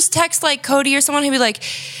 Sometimes he'll just text like Cody or someone. He'll be like,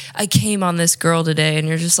 "I came on this girl today," and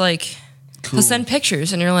you're just like, he'll send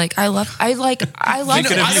pictures, and you're like, "I love You know, it." I I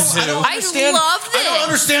understand- love I don't it.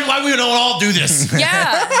 understand why we don't all do this.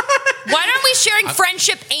 Yeah. Why aren't we sharing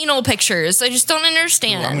friendship anal pictures? I just don't I'm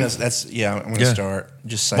understand. gonna Yeah. start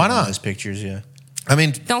just Why sending not? those pictures. Yeah. I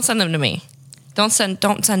mean, Don't send them to me. Don't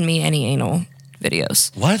send me any anal videos.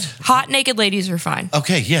 what? Hot naked ladies are fine.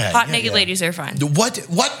 Okay, yeah. Hot yeah, naked yeah. ladies are fine. What?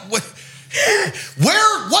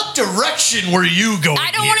 What direction were you going?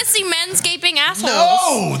 I don't here? want to see men's gaping assholes.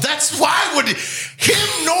 No, that's why would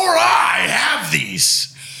him nor I have these.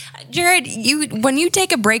 Jared, when you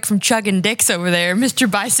take a break from chugging dicks over there, Mr.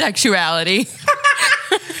 Bisexuality.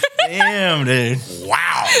 Damn, dude.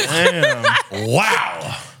 Wow. Damn.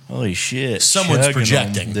 Wow. Holy shit. Someone's Chugging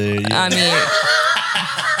projecting. them, dude. I mean,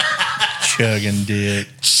 Chugging dick.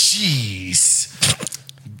 Jeez.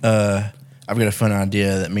 I've got a fun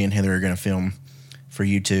idea that me and Heather are going to film for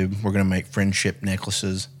YouTube. We're going to make friendship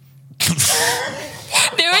necklaces.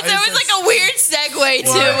 there was like a weird segue to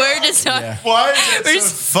it. We're just talking. Yeah. Why is We're it so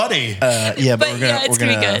just- funny? Yeah, but But we're yeah, gonna it's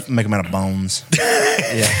gonna be good. make them out of bones.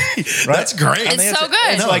 Yeah, right? That's great. It's so good.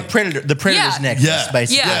 It's like the predator's Yeah. necklace, Yeah.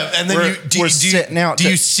 basically. Yeah. And then We're- you do, we're you, do, setting out do to-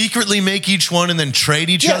 you secretly make each one and then trade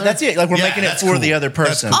each Yeah, other? that's it. Like we're Yeah, making it that's for cool. the other That's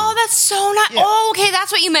person. cool. Oh, that's so nice. Yeah. Oh, okay,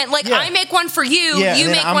 that's what you meant. Like Yeah. I make one for you, Yeah, you and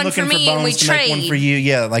then make I'm one looking for me, and we bones to make one for trade. you.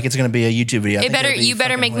 Yeah, like it's going to be a YouTube video. I think it'll be You better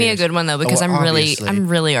fucking make me a hilarious. good one though, because Oh, I'm obviously.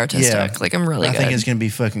 really artistic. Like I'm really I good. think it's going to be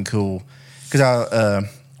fucking cool because I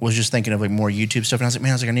was just thinking of like more YouTube stuff, and I was like,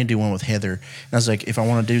 man, I need to do one with Heather. And I was like, if I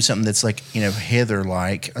want to do something that's like Heather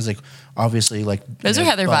like, I was like, obviously like Those are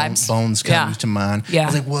Heather vibes. Bones Yeah. comes to mind. Yeah. I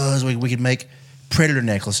was like, well, we could make predator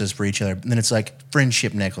necklaces for each other. And then it's like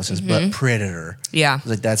friendship necklaces, but predator. Yeah. I was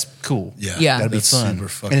like, that's cool. Yeah. Yeah. that'll be That's fun. super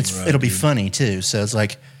fucking And rad, it'll be dude. funny too. So it's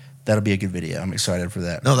like that'll be a good video. I'm excited for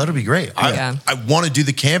that. No, that'll be great. Yeah. I want to do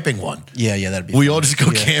the camping one. Yeah, that'd be. We fun. all just go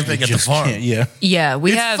Yeah, camping we at the just farm. can't- Yeah. Yeah,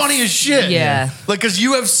 we It's have funny as shit. Yeah. Like, because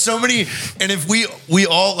you have so many, and if we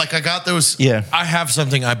all, like, I got those. Yeah. I have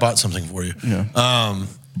something, I bought something for you. Yeah.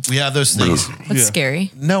 We have those things. That's Yeah.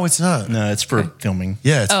 scary. No, it's not. No, it's for filming.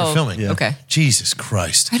 Yeah, it's Oh, for filming. yeah. Okay. Jesus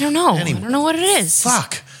Christ. I don't know. Anyway. I don't know what it is.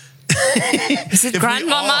 Fuck. Is it If we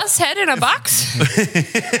grandmama's head in a box?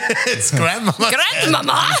 It's grandma's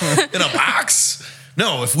Grandmama. in a box.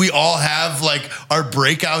 No, if we all have like our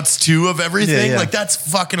breakouts too of everything, Yeah. like that's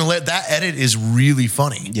fucking lit. That edit is really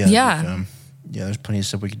funny. Yeah. that'd be Yeah. fun. Yeah, there's plenty of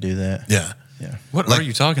stuff we could do that. Yeah. Yeah. What Like- are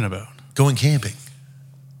you talking about? Going camping.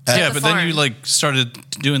 Yeah, the but then you farm. like started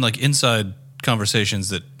doing like inside conversations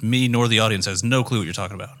that me nor the audience has no clue what you're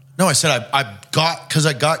talking about. No, I said I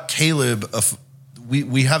got Caleb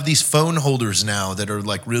we have these phone holders now that are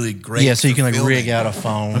like really great. Yeah, so you for can like filming. rig out a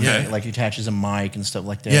phone. Okay. Yeah, like it attaches a mic and stuff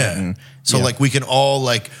like that. Yeah. And, So yeah. like we can all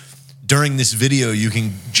like during this video, you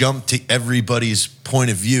can jump to everybody's point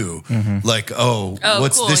of view. Like,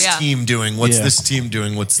 what's cool, this yeah. team doing? What's Yeah. this team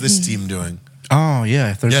doing? What's this team doing? Oh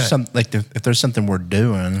yeah, if there's Yeah. if there's something we're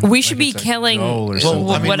doing, We should like be it's a killing goal or well, something.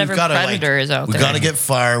 I mean, whatever we've gotta, predator is out we there. got to get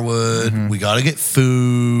firewood. We got to get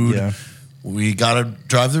food. Yeah. We got to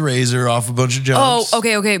drive the Razor off a bunch of Oh, jumps.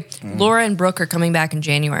 okay. Laura and Brooke are coming back in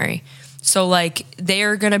January. So, like,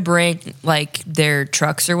 they're going to bring, like, their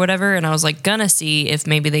trucks or whatever. And I was, like, gonna see if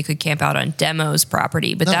maybe they could camp out on Demo's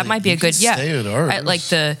property. But No, that might be you a good, can stay at ours. Like,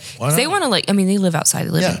 Why they not? want to, like, I mean, they live outside. They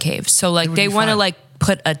live Yeah. in caves. So, like, would they be want to, fine. like,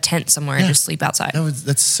 put a tent somewhere and Yeah. just sleep outside.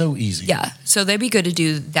 That's so easy. Yeah. So, they'd be good to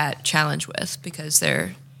do that challenge with because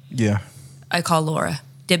they're, Yeah. I call Laura.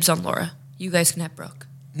 Dibs on Laura. You guys can have Brooke.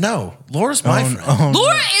 No, Laura's my friend.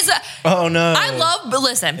 Laura is a. Oh no. but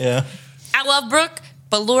listen. Yeah. I love Brooke,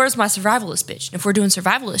 but Laura's my survivalist bitch. And if we're doing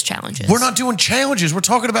survivalist challenges, We're not doing challenges. We're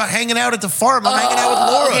talking about hanging out at the farm. I'm hanging out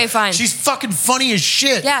with Laura. okay, fine. She's fucking funny as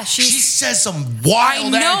shit. Yeah, she she's- says some I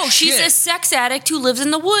wild know ass she's shit. a sex addict who lives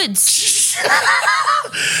in the woods.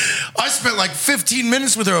 I spent like 15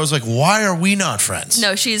 minutes with her. I was like, why are we not friends?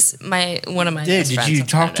 No, she's one of my Dude, best did friends you on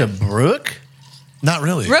talk to planet Brooke? Not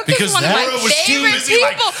really. Brooke is because one of my Laura was too favorite busy,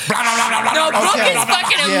 like, people. blah, blah, blah, blah, blah, No, blah, Brooke blah, is blah, blah,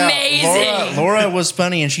 fucking blah. amazing. Laura was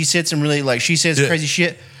funny, and she said some really she says Yeah. crazy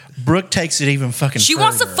shit. Brooke takes it even fucking. She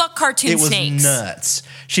wants to further. fuck cartoon It was snakes. nuts.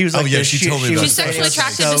 She was Oh, like, yeah, the she shit told me she about was that. She's saying sexually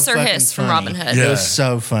was attracted to Sir fucking Hiss from funny. Robin Hood. Yeah. It was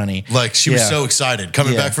so funny. Like she was Yeah. so excited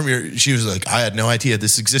coming Yeah. back from she was like, I had no idea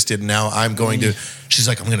this existed. And now I'm going to. She's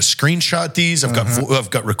like, I'm going to screenshot these. I've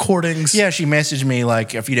got recordings. Yeah, she messaged me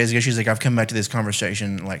like a few days ago. She's like, I've come back to this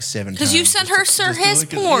conversation like 7 times. Because you sent her Sir Hiss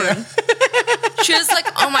look at- porn. She was like,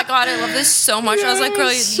 "Oh my god, I love this so much." I was like,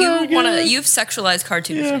 "Girl, you've sexualized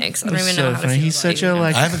cartoon snakes. I don't even know how to feel He's about such you a now."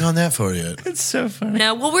 like. I haven't gone that far yet. It's so funny.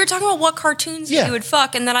 No, well, we were talking about what cartoons Yeah. you would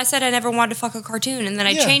fuck, and then I said I never wanted to fuck a cartoon, and then I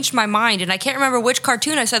Yeah. changed my mind, and I can't remember which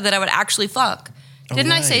cartoon I said that I would actually fuck.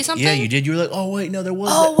 Didn't I say Right. something? Yeah, you did. You were like, oh wait, no, there was.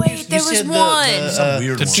 Oh, that. wait, there was said one. Some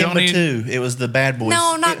weird Did one. Johnny- Kimba 2. It was the Bad Boys.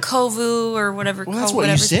 No, not It- Kovu or whatever. Well, that's what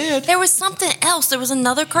you whatever. said. There was something else. There was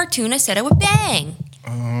another cartoon I said I would bang.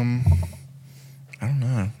 I don't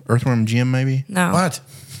know. Earthworm Jim, maybe. No. What?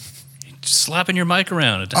 Just slapping your mic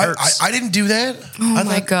around. It hurts. I didn't do that. Oh I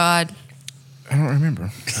my thought- god. I don't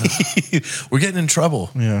remember. We're getting in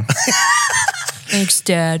trouble. Yeah. Thanks,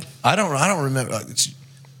 Dad. I don't remember.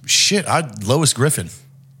 Shit, Lois Griffin.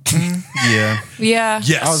 Yeah. Yeah.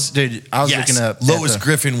 Yes. I was looking up. Lois at the-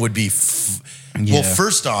 Griffin would be. Yeah. Well,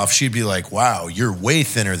 first off, she'd be like, "Wow, you're way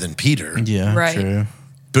thinner than Peter." Yeah. Right. True.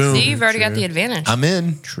 Boom. See, you've already got the advantage. I'm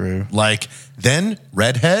in. True. Like then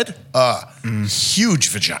redhead, huge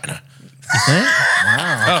vagina.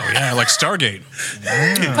 Oh yeah, like Stargate.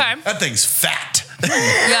 Okay. That thing's fat.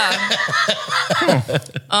 Yeah.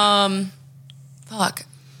 Fuck.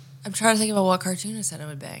 I'm trying to think about what cartoon I said I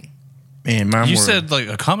would bang. Man, mine You were, said like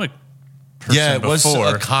a comic. Person Yeah, it was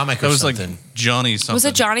before. a comic or That was something. like Johnny something. Was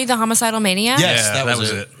it Johnny the Homicidal Maniac? Yes, Yeah, that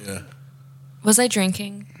was it. Yeah. Was I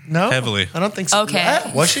drinking? No, Heavily. I don't think so. Okay.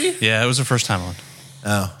 Ah, was she? Yeah, it was the first time on.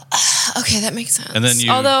 Oh, Okay, that makes sense. And then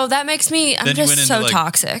you- Although that makes me, I'm Then you just went into so like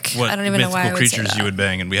toxic. what I don't even know why I mythical would say creatures that. you would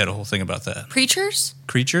bang, and we had a whole thing about that. Preachers?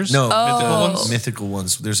 Creatures? no, mythical Oh. ones. mythical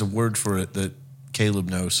ones. There's a word for it that Caleb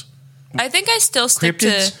knows. I think I still stick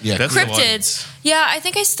Cryptids? to Yeah, That's the one. cryptids. Yeah, I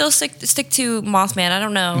think I still stick to Mothman. I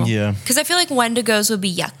don't know. Yeah. Because I feel like Wendigos would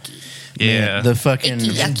be yucky. Yeah. the fucking. Icky,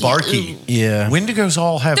 yucky. Barky. Ooh. Yeah. Wendigos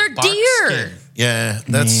all have. They're bark deer. skin. Yeah,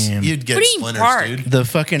 that's Man. you'd get What do you mean splinters, bark? dude. The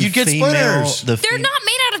fucking You'd get female. splinters. The They're not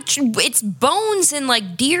made out of. It's bones and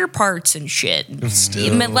like deer parts and shit.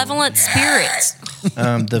 Still. Malevolent spirits.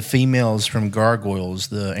 the females from Gargoyles,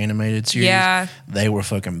 the animated series. Yeah. They were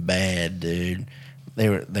fucking bad, dude.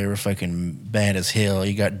 They were fucking bad as hell.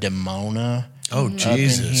 You got Demona Oh up in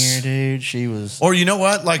Jesus! here, dude. She was. Or you know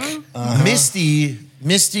what? Like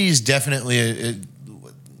Misty's definitely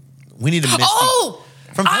we need a Misty. Oh!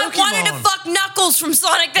 From I Pokemon. wanted to fuck Knuckles from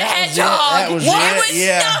Sonic the That was it. Hedgehog. That was Why it. was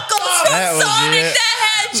Yeah. Knuckles from That was Sonic it. the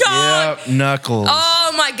Hedgehog? Yep, Knuckles.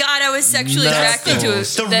 Oh my god, I was sexually attracted to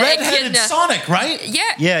Knuckles. the redheaded Sonic, right? Yeah,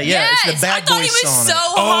 Yeah, yes. it's the bad I thought boy he was Sonic. so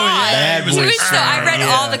Oh, hot. Bad He boy was so. I read Sonic.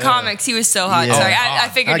 all the Yeah, comics. He was so hot. Yeah. Sorry, I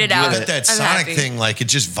figured I it get out. it. But that I'm Sonic happy. thing, like it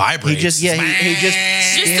just He vibrates. just he just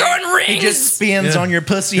Just throwing rings. he just spins Yeah. on your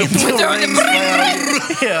pussy and Throwing rings the-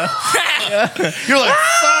 fly out. Yeah, You're like,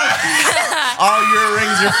 fuck. all your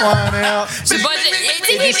rings are flying out. But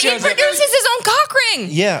he just shows up- produces his own cock ring.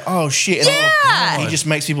 Yeah. Oh shit. And Yeah. he just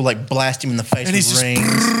makes people like blast him in the face And with he's just-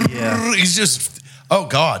 rings. Yeah. He's just, oh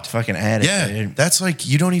God. Fucking addict. Yeah, Dude. that's like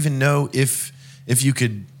you don't even know if you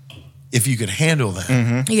could if you could handle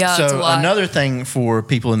that. Yeah, it's a So lot. another thing for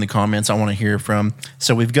people in the comments I want to hear from.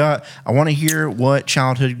 So I want to hear what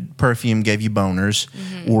childhood perfume gave you boners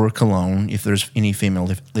or cologne, if there's any female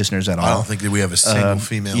listeners at all. I don't think that we have a single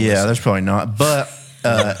female. Yeah, listener. there's probably not. But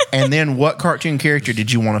and then what cartoon character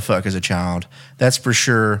did you want to fuck as a child? That's for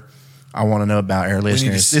sure. I want to know about our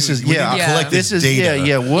listeners. we need to collect this this is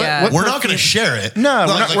data. What We're not going to share it. No,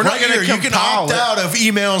 Like, we're not right going here, to you can opt out of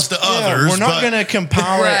emails to others. We're not but- going to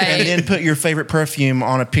compile Right. it and then put your favorite perfume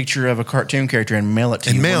on a picture of a cartoon character and mail it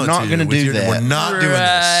to you. We're not going to do that. We're not doing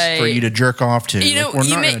this. For you to jerk off to. You know, Like, we're you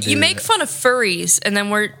not make gonna you do make that. fun of furries, and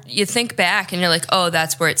then you think back, and you're like, oh,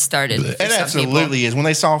 that's where it started. for It some absolutely people. is. When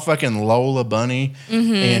they saw fucking Lola Bunny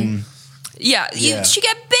and Yeah, Yeah. she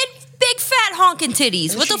got big fat honking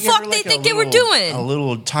titties. What the she gave fuck her, they like, think a they were little- doing? A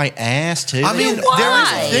little tight ass too. I mean, Why? there is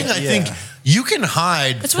a thing I Yeah. think you can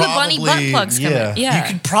hide. That's where the bunny probably- butt plugs come yeah. in. Yeah,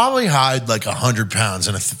 You could probably hide like 100 pounds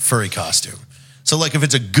in a furry costume. So, like, if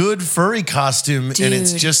it's a good furry costume and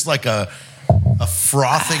it's Dude. just like a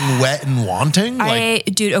frothing, wet, and wanting, like,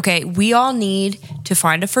 dude, okay, we all need to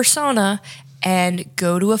find a persona and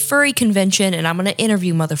go to a furry convention, and I'm going to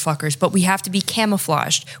interview motherfuckers, but we have to be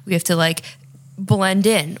camouflaged. We have to, like, blend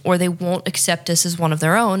in, or they won't accept us as one of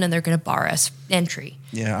their own, and they're going to bar us entry.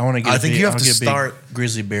 yeah, I want to get. I think you have to get a big start-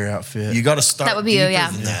 grizzly bear outfit. you got to start That would be- deeper yeah.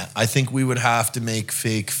 than that. I think we would have to make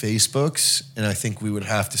fake Facebooks, and I think we would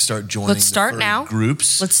have to start joining Let's start the furry now.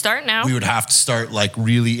 groups. Let's start now. We would have to start like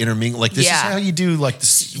really intermingling. Like this Yeah. is how you do like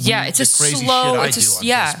this. Yeah, it's the a crazy slow- shit I it's a do s- on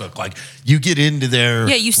yeah. Facebook. Like you get into their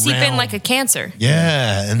you seep in realm. like a cancer.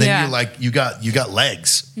 Yeah, and then Yeah. you're like you got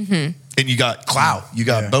legs, and you got clout, you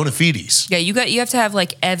got Yeah. bona fides. Yeah, you have to have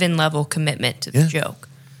like Evan level commitment to the Yeah. joke.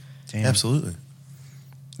 Damn, Absolutely.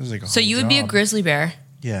 this is like a So whole you would be a job. grizzly bear.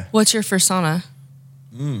 Yeah, What's your persona?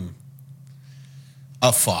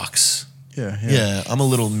 A fox. yeah, Yeah, I'm a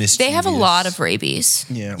little mischievous. They have a lot of rabies.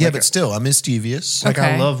 yeah. Yeah, like but still, I'm mischievous. like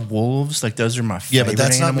I Okay. love wolves. Like those are my Yeah, favorite but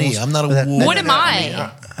that's not me. animals. I'm not a But wolf. What am I?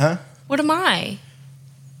 Huh? What am I?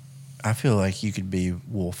 I feel like you could be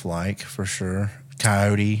wolf-like for sure.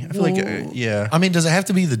 Coyote. I feel like yeah. I mean, does it have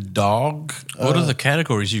to be the dog? What are the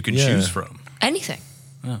categories you can yeah. choose from? Anything.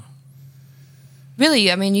 Oh.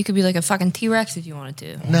 Really, I mean, you could be like a fucking T-Rex if you wanted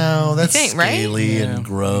to. No, that's think, right? scaly Yeah. and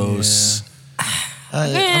gross.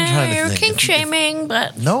 I'm Yeah, trying to you're think. kink shaming,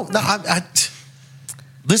 but No,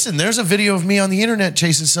 listen, there's a video of me on the internet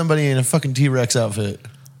chasing somebody in a fucking T-Rex outfit.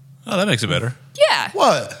 Oh, that makes it better. yeah.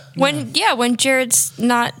 What? When Jared's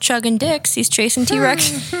not chugging dicks, he's chasing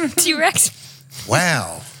T-Rex. T-Rex.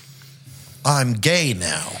 Wow. I'm gay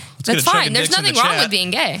now. That's get a fine. chugging There's dicks in nothing the wrong chat. with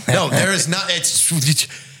being gay. No, there is not. It's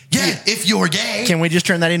yeah. If you're gay, Can we just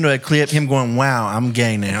turn that into a clip? Him going, "Wow, I'm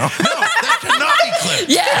gay now." no, that cannot be clipped.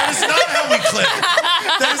 Yeah. That is not how we clip.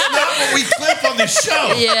 That is not what we clip on this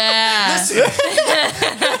show. Yeah. Listen,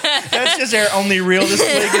 That's just our only real this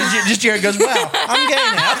week. Is just Jared goes, "Wow, I'm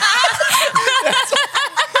gay now."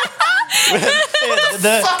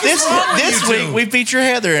 fuck is wrong with this you week two? we feature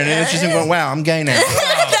Heather, and it's just him going, "Wow, I'm gay now."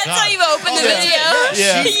 That's how you open the video.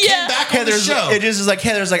 Yeah. she came back on the Heather's, show. it just is like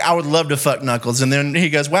Heather's like, "I would love to fuck Knuckles," and then he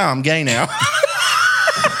goes, "Wow, I'm gay now."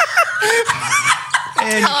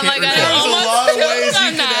 And Oh my God, I There's a almost lot of ways choked you on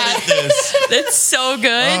can that. edit this. That's so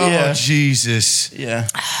good. Oh Yeah. Jesus! yeah,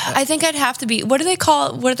 I think I'd have to be. What do they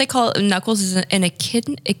call Knuckles? Is an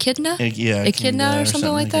echidna? yeah, Echidna or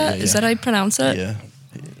something like that. Is that how you pronounce it? Yeah,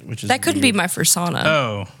 which is That couldn't be weird. my persona.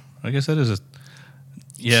 Oh, I guess that is a.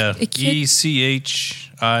 Yeah. Echidna.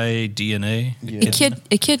 ECHIDNA.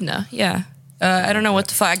 Echidna. Yeah. I don't know what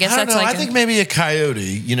the fuck. I guess I don't that's know. like. I think maybe a coyote.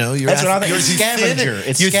 You know, you're That's what I think. you're It's thin scavenger. and-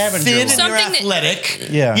 It's you're scavenger. thin and you're Something that- athletic.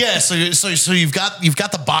 Yeah. yeah. So you've got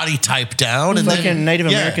the body type down, and Fucking then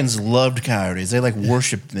Native yeah. Americans loved coyotes. They like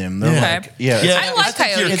worshipped them. They're Yeah. like, yeah, Yeah. I like I think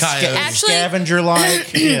you're coyotes. coyote. Actually, scavenger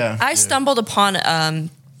like. Yeah, I stumbled upon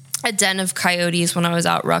a den of coyotes when I was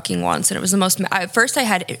out rucking once, and it was the most. At first, I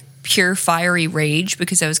had pure fiery rage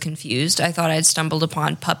because I was confused. I thought I'd stumbled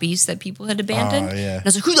upon puppies that people had abandoned. Oh, yeah. And I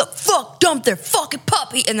was like, "Who the fuck dumped their fucking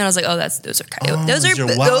puppy?" And then I was like, "Oh, those are coyotes. Oh, those these are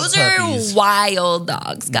are wild wild, puppies. wild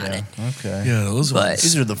dogs." Got it. Okay. Yeah, those But- ones.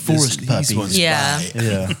 These are the forest These puppies. ones Yeah. bite.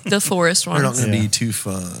 Yeah. The forest They're not ones. going to Yeah. be too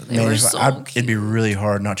fun. They were Man, so it'd be really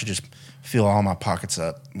hard not to just fill all my pockets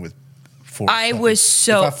up with forest I puppies. was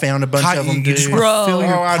so- If I found a bunch Hi- of them, you dude. just wanna Bro. fill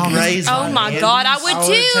your I'd pockets. raise Oh my my hands. God, I would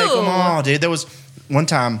take them too. all, dude. There was one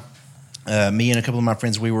time, me and a couple of my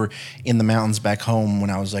friends, we were in the mountains back home when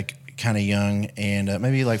I was like kind of young and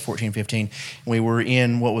maybe like 14, 15. We were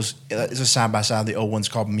in what was it's a side by side, the old ones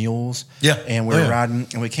called mules. Yeah. And we Oh, were yeah. riding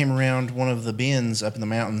and we came around one of the bends up in the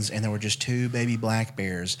mountains and there were just two baby black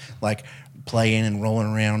bears, like playing and rolling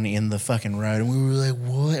around in the fucking road, and we were like,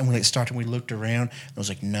 "What?" And we like stopped and we looked around, and it was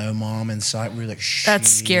like no mom in sight. We were like, "Shit." That's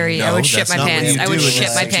scary. No, I would shit that's my not what pants. you I would do in shit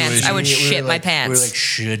that my pants. situation. I would We were shit my like- We were pants. like,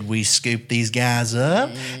 should we scoop these guys up?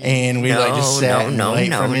 And we like just No, sat and no, wait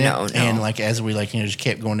no, for a minute. no, no. And like as we like just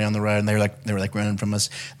kept going down the road, and they were like running from us.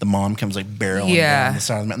 The mom comes like barreling Yeah. down the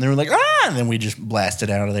side of the mountain. They were like, ah, and then we just blasted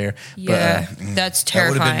out of there. Yeah, But, that's That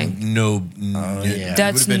would have terrifying. been no. yeah.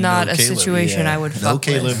 That's would've been not no a Caleb. situation Yeah. I would No fuck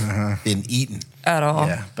Caleb with been eaten. at all.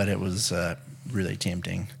 yeah, but it was really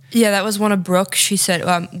tempting. Yeah, that was one of Brooke. She said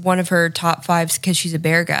one of her top fives because she's a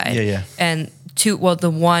bear guy. Yeah, yeah. And the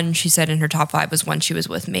one she said in her top five was when she was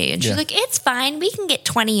with me, and she's Yeah. like, "It's fine. We can get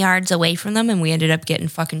 20 yards away from them," and we ended up getting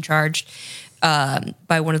fucking charged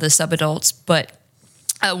by one of the sub adults. But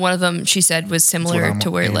one of them, she said, was similar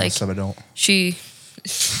to where like sub-adult. she.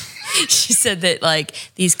 She said that like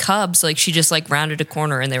these cubs, like she just like rounded a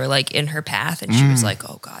corner and they were like in her path, and she was like,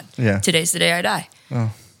 "Oh God, Yeah. today's the day I die." Oh.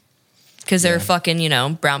 Because they're fucking,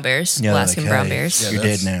 brown bears, Yeah, Alaskan like, brown hey, bears. You're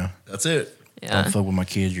dead now. That's it. Yeah. Don't fuck with my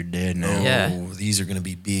kids. You're dead now. Oh, Yeah. these are going to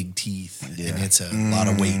be big teeth, and it's a lot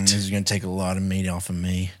of weight. This is gonna take a lot of meat off of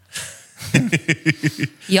me.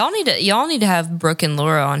 Y'all need to have Brooke and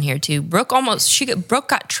Laura on here too. Brooke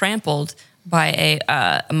got trampled by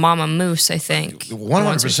a mama moose, I think.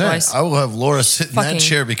 100%. I will have Laura sit in Fucking- that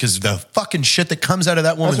chair because the fucking shit that comes out of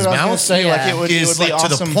that woman's what I was gonna mouth say, like, it would is be like to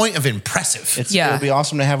the awesome. point of impressive. Yeah. It would be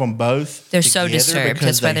awesome to have them both. They're so together disturbed.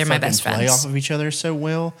 because That's why they they're my fucking best play friends. off of each other so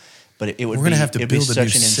well. But it would We're gonna be, have to it'd be build a such new an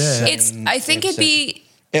set. insane. I think it'd be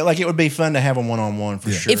It would be fun to have them one on one for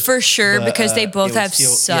sure. for sure But, because they both it would have still-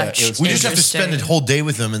 such. it would We just have to interesting- spend a whole day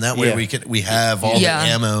with them, and that way Yeah. we have all Yeah. the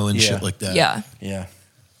ammo and Yeah. shit like that. Yeah,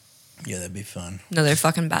 Yeah, that'd be fun. no, they're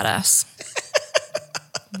fucking badass.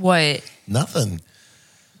 What? Nothing.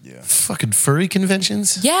 Yeah. Fucking furry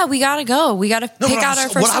conventions. Yeah, we gotta go. We gotta pick out our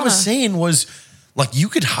first. What I was saying was, like, you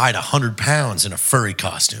could hide 100 pounds in a furry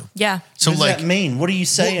costume. Yeah, So What does like, that mean? What are you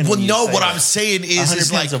saying? well, when you no. say What that? I'm saying 100 is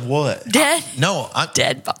pounds like, of what? dead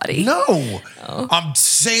dead body. No, I'm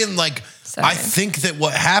saying like, Sorry. I think that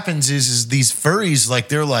what happens is these furries, like,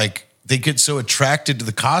 they get so attracted to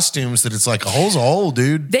the costumes that it's like a hole's a hole,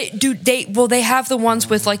 dude. They have the ones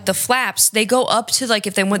with like the flaps. They go up to like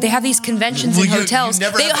if they have these conventions Well, in you hotels.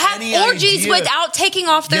 never They have have any orgies idea. without taking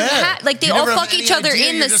off their Yeah. hat. Like they You all never have fuck any each other idea.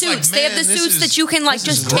 in You're the just suits. like, They have man, the this suits is- that you can like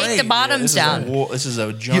this is just take the great. bottoms down. This is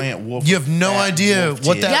a giant wolf. You have no fat idea wolf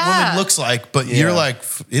what tit. that Yeah. woman looks like, but Yeah. you're like,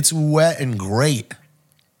 it's wet and great.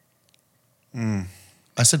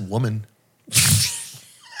 I said woman.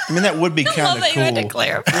 I mean, that would be kind of that you had to cool.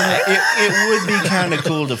 clarify. It would be kind of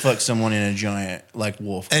cool to fuck someone in a giant like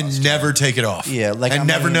wolf And costume. never take it off. Yeah, like and I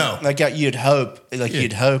never mean, know. You'd hope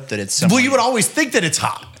that it's someone. Well, you would always think that it's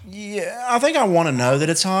hot. Yeah, I think I want to know that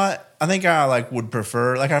it's hot. I think I would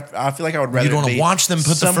prefer. I feel like I would rather. You don't want be to watch them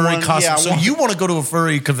put the furry someone- costume. Yeah, So you want to go to a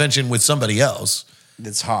furry convention with somebody else.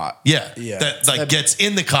 that's hot. Yeah. yeah. That like gets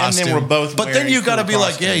in the costume. we're both But then wearing you got to cool be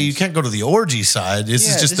like, yeah, you costumes. can't go to the orgy side. This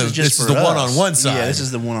is just for the us. one-on-one side. Yeah, this is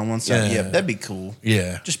the one-on-one side. Yeah. Yeah, that'd be cool.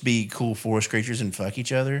 Yeah. Just be cool forest creatures and fuck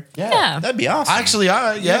each other. Yeah. that'd be awesome. Actually,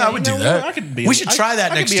 I would you do know that. what? I could be. We should try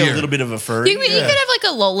that I next could be year. a little bit of a furry. You could have like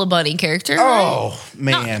a Lola Bunny character. right? Oh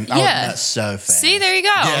man, I would yeah. nut so fast. See, there you go.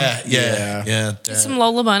 Yeah. Some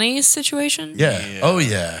Lola Bunnies situation. Yeah. Oh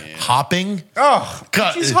yeah. Hopping. Oh,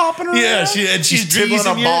 God. she's hopping around. Yeah, she's dribbling a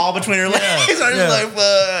teasing you. ball between her legs. I'm just Yeah. like,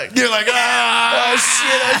 fuck. You're like, Oh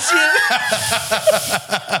shit!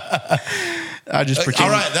 I just pretend.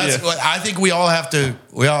 all right. That's what I think. We all have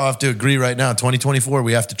to agree right now. 2024.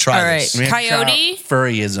 We have to try All right. this. We have to try Coyote?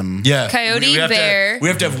 furryism. Yeah. Coyote, we have to- bear. we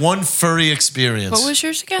have to have one furry experience. What was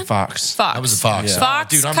yours again? Fox. Fox. I was a fox. Yeah.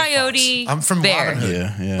 Fox, Dude, I'm a coyote, fox. I'm from bear. Robin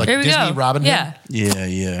Hood. Yeah. Like There we Disney go. Robin Hood. Yeah.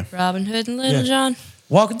 Yeah. Robin Hood and Little Yeah. John.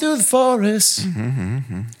 Walking through the forest.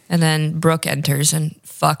 And then Brooke enters and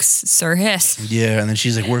fucks Sir Hiss. Yeah, and then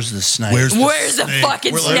she's like, "Where's the snake?" Where's the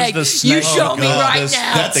fucking We're like, snake? "Where's the snake?" You show Oh, me God, right this-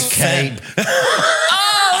 now. that's the cape.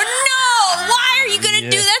 Oh no! Why are you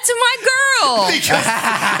gonna do that to my girl? If so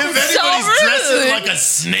anybody's rude. dressing like a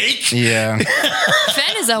snake, Yeah,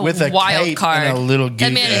 Fen is a with a wild cape card. and a little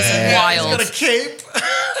that man goofy is hat. he's wild. got a cape.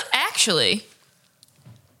 Actually,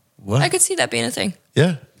 What? I could see that being a thing.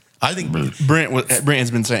 Yeah. I think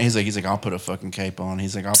Brent's been saying he's like I'll put a fucking cape on.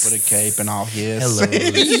 He's like I'll put a cape and I'll hiss. hello.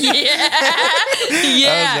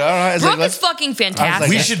 Yeah. all right. I was like, Brooke is let's- fucking fantastic.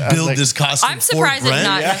 We should I was build like- this costume. I'm surprised for it's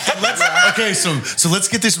Brent. not. Okay, so let's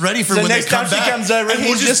get this ready for So when next they come time she back. comes over, and we'll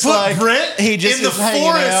he's just just put like- Brent he just in the is hanging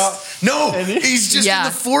forest. out. No, he's just Yeah.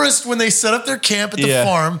 in the forest when they set up their camp at the Yeah.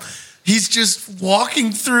 farm. He's just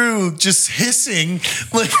walking through, just hissing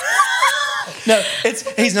like. No,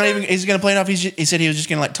 he's not even. He's gonna play it off. He said he was just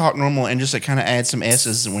gonna like talk normal and just like kind of add some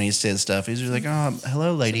S's when he says stuff. He's just like, "Oh,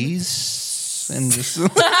 hello, ladies," and just.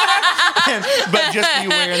 But just be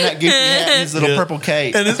wearing that goofy hat and his little purple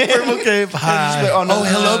cape. And his purple cape. Hi. Like, oh,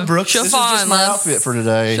 hello, Brooks. She'll This is fall just in my love. outfit for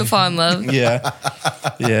today. She'll fall in love. Yeah.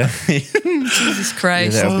 Jesus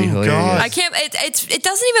Christ. Yeah, that would be Oh, hilarious. God. I can't. It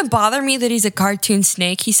doesn't even bother me that he's a cartoon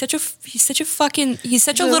snake. He's such a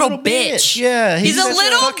little bitch. Yeah, he's a such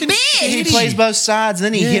little fucking bitch. He plays both sides, and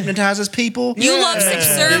then he hypnotizes people. You love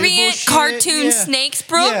subservient Bullshit, cartoon yeah. snakes,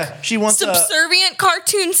 Brooke. Yeah, she wants subservient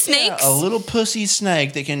cartoon snakes. a little pussy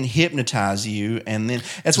snake that can hypnotize you, and then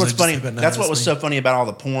that's what's I just funny. think about That's what that was so funny about all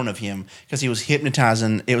the porn of him because he was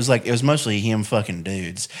hypnotizing. It was mostly him fucking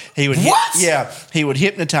dudes. He would he would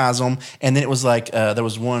hypnotize them, and then it was like there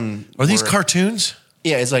was one. Are these where- cartoons?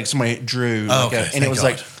 Yeah, it's like somebody drew, Oh, like okay, and thank it was God.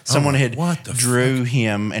 like someone Oh, had what the drew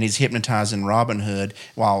him, and he's hypnotizing Robin Hood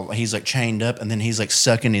while he's like chained up, and then he's like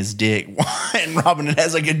sucking his dick, and Robin Hood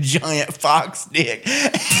has like a giant fox dick.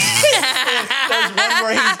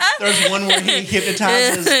 There's one where he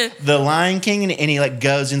hypnotizes the Lion King, and he like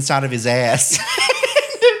goes inside of his ass.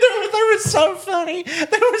 They were so funny.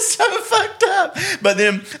 They were so fucked up. But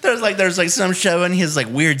then there's like some showing his like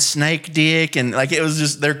weird snake dick, and like it was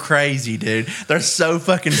just they're crazy, dude. They're so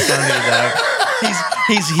fucking funny though.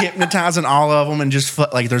 He's hypnotizing all of them and just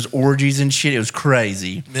like there's orgies and shit. It was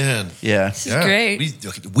crazy. Man. Yeah. This is great.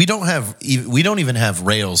 We don't even have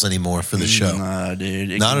rails anymore for the show. Nah,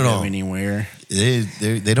 dude. It Not can at go all. Anywhere.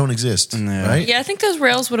 They don't exist, No. right? Yeah, I think those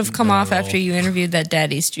rails would have come off after you interviewed that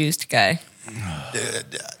Daddy's Juiced guy.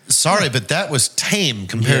 Sorry, but that was tame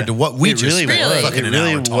compared to what we It just really spent Really? fucking It an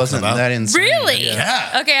really hour talking wasn't about. that insane. Really?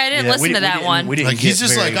 Yeah. Okay, I didn't Yeah, listen to that one. We didn't Like he's get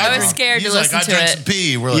just very like I was far. scared to he's like, listen I to drank it. some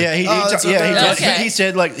pee. We're like, Yeah, that's Okay. he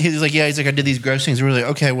said like I did these gross things. We were like,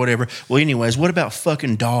 okay, whatever. Well, anyways, what about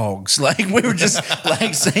fucking dogs? Like we were just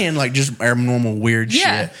like saying like just our normal weird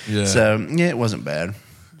Yeah. shit. Yeah. So yeah, it wasn't bad.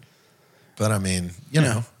 But I mean, you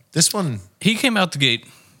know, this one. He came out the gate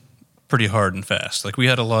pretty hard and fast. Like we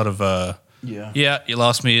had a lot of Yeah. you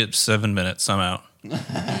lost me at 7 minutes. I'm out.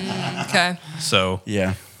 Okay. So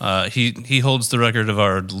Yeah. he holds the record of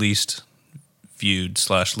our least viewed /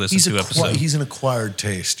 listened to episode. He's an acquired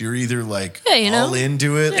taste. You're either like Yeah, you know. all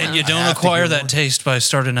into it, And you I don't have to acquire hear that more. taste by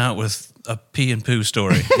starting out with a pee and poo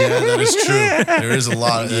story. Yeah, that is true. There is a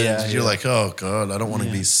lot. Yeah, You're like, oh God, I don't want to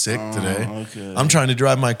be sick today. okay. I'm trying to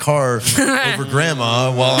drive my car over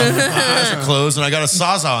Grandma while my eyes are closed and I got a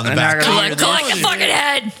sawzall in the And I back. gotta- Collect your fucking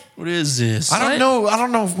head. What is this? I don't know. I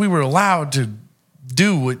don't know if we were allowed to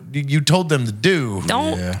do what you told them to do.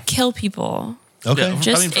 Don't Yeah. kill people. Okay. Yeah.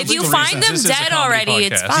 Just I mean, for if you legal find reasons, them this is a dead comedy already,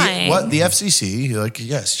 it's podcast. fine. What the FCC? Like,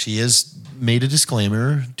 yes, she has made a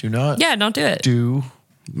disclaimer. Do not Yeah, don't do it. do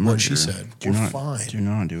what she said. Do We're not, fine. Do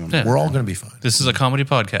not do them. Yeah. We're all going to be fine. This is a comedy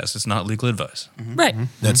podcast. It's not legal advice. Right.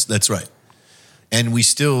 That's right. And we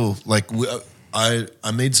still I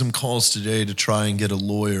made some calls today to try and get a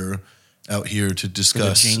lawyer out here to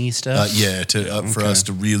discuss genie stuff? For us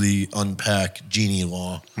to really unpack genie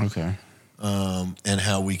law Okay. and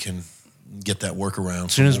how we can get that workaround.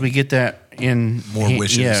 As soon as we get that in More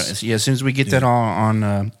wishes. Yeah. As soon as we get that all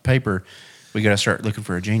on paper, we got to start looking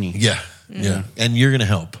for a genie. yeah, and you're going to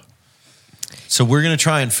help. So we're going to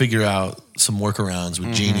try and figure out some workarounds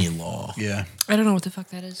with genie law. Yeah. I don't know what the fuck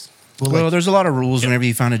that is. Well, there's a lot of rules whenever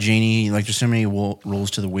you find a genie. Like, there's so many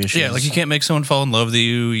rules to the wishes. Yeah, like you can't make someone fall in love with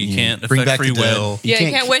you. You can't Bring affect back free the dead. will. Yeah, you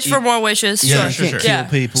can't wish for more wishes. Yeah, You sure, can't sure. kill Yeah.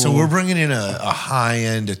 people. So we're bringing in a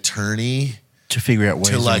high-end attorney to figure out ways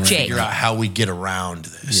to like around Jake. figure out how we get around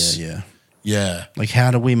it. this. Yeah. Yeah. Like, how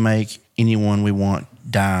do we make anyone we want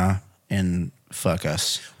die and fuck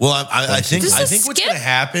us? Well, I think This is I think what's skip? going to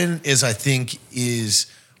happen is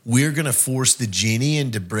we're going to force the genie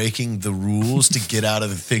into breaking the rules to get out of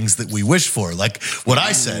the things that we wish for. Like what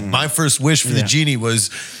I said, my first wish for the genie was,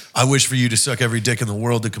 I wish for you to suck every dick in the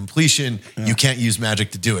world to completion. You can't use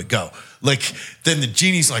magic to do it. Go. Like then the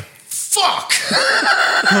genie's like, fuck.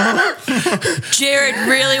 Jared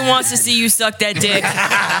really wants to see you suck that dick.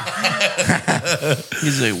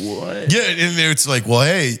 He's like, what? Yeah, and it's like, well,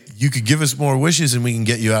 hey, you could give us more wishes and we can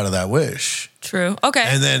get you out of that wish. True. Okay.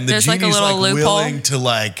 And then the there's like a genie's little like loophole. willing to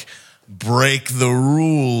like break the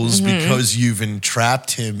rules because you've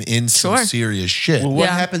entrapped him in some Sure. serious shit. Well, what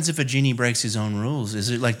Yeah. happens if a genie breaks his own rules? Is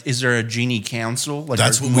it like, is there a genie council? Like,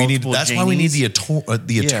 That's are what we need. multiple That's why we need genies?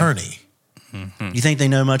 the attorney. You think they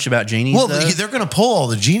know much about genies? Well, though? they're going to pull all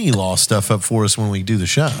the genie law stuff up for us when we do the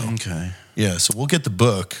show. Okay. Yeah, so we'll get the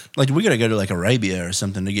book. Like, we got to go to like Arabia or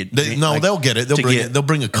something to get. They'll get it. They'll to bring get it. They'll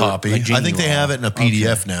bring a copy. like I think they genie law. have it in a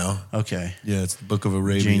PDF now. Okay. Yeah, it's the Book of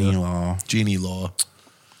Arabia. Genie law. Genie law.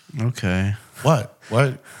 Okay. What?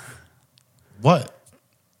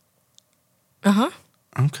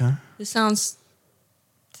 Okay. This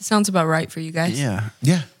sounds about right for you guys. Yeah.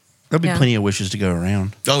 Yeah. There'll be Yeah. plenty of wishes to go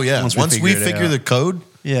around. Oh yeah. Once we figure the code,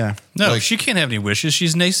 Yeah. No, Like- she can't have any wishes.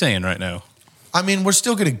 She's naysaying right now. I mean, we're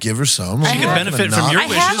still gonna give her some. I She could have- benefit from your I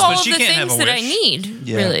wishes, have all but of she the can't have things a that wish. I need.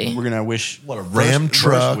 Yeah. Really. We're gonna wish What a Ram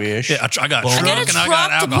truck. wish. Yeah, I got a I truck got a and I truck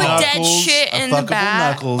got to put alcohol. dead shit in the fuckable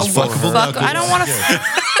back. Knuckles. A for fuckable her. knuckles. I don't want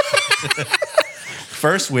to.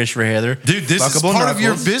 First wish for Heather. Dude, this is Fuckable part of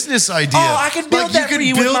your knuckles. business idea. Oh, I can build that you for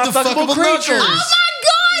you can with build my the fuckable knuckles. creatures. Oh my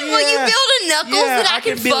God! Will you Yeah. build a Knuckles that I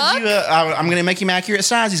can build fuck? you I'm going to make him accurate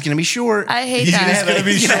size. He's going to be short. I hate He's that. gonna have He's gonna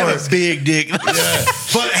be he's gonna have short. a big dick.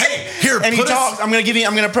 But hey, here, And he put talks. I'm going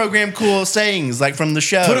to program cool sayings like from the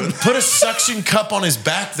show. put a suction cup on his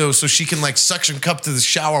back though, so she can like suction cup to the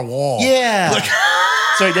shower wall. Yeah. Like-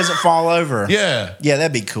 so he doesn't fall over. Yeah. Yeah,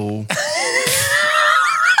 that'd be cool.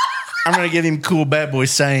 I'm going to give him cool bad boy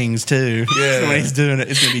sayings too. Yeah. When he's doing it,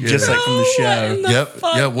 it's going to be just like from the show. Yep.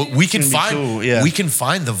 Yeah. Well, we can gonna be find. cool, yeah. We can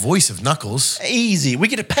find the voice of Knuckles. Easy. We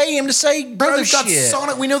could pay him to say Bro, they've got shit.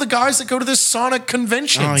 Sonic. We know the guys that go to the Sonic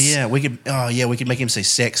conventions. Oh yeah, we could. Oh yeah, we could make him say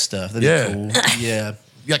sex stuff. That'd Yeah. be cool. Yeah,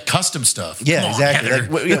 You got custom stuff. yeah, Come on, exactly. Heather.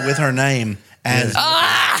 Like, with her name as.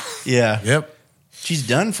 Yeah, Yep. she's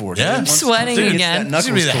done for it. Yeah. I'm sweating Dude, it's again. that She's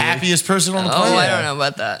gonna be the Knuckles toy. happiest person on the Oh, planet. I don't know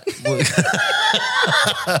about that.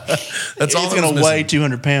 That's all He's that gonna was weigh missing.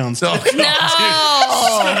 200 pounds. Oh,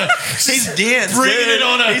 No. He's dense. bringing dude. it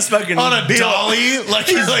on a He's fucking on a built. dolly, like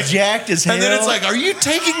he's like jacked as hell. And then it's like, are you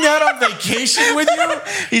taking that on vacation with you?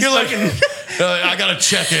 He's You're like, fucking- I gotta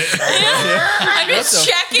check it. I'm just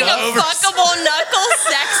checking a fuckable Knuckles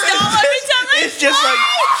sex doll every time I It's just like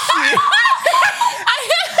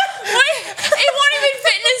it won't even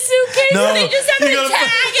fit in a suitcase. No, so they just have you to gotta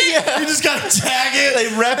tag it. You just gotta tag it. they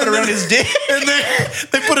wrap it around his dick. and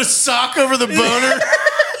they put a sock over the boner.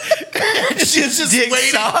 She's just dick waiting.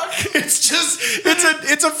 sock.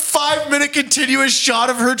 It's a 5-minute continuous shot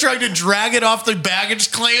of her trying to drag it off the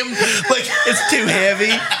baggage claim. Like It's too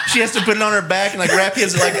heavy. She has to put it on her back and like wrap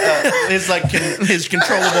his his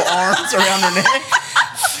controllable arms around her neck.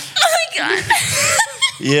 Oh my God.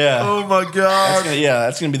 Yeah. oh my god.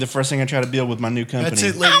 That's gonna be the first thing I try to build with my new company. That's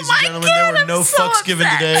it, ladies and my gentlemen. God, There were I'm no so fucks given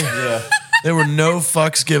upset. today. Yeah. There were no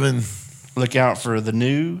fucks given. Look out for the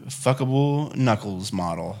new fuckable Knuckles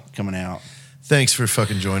model coming out. Thanks for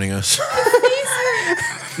fucking joining us.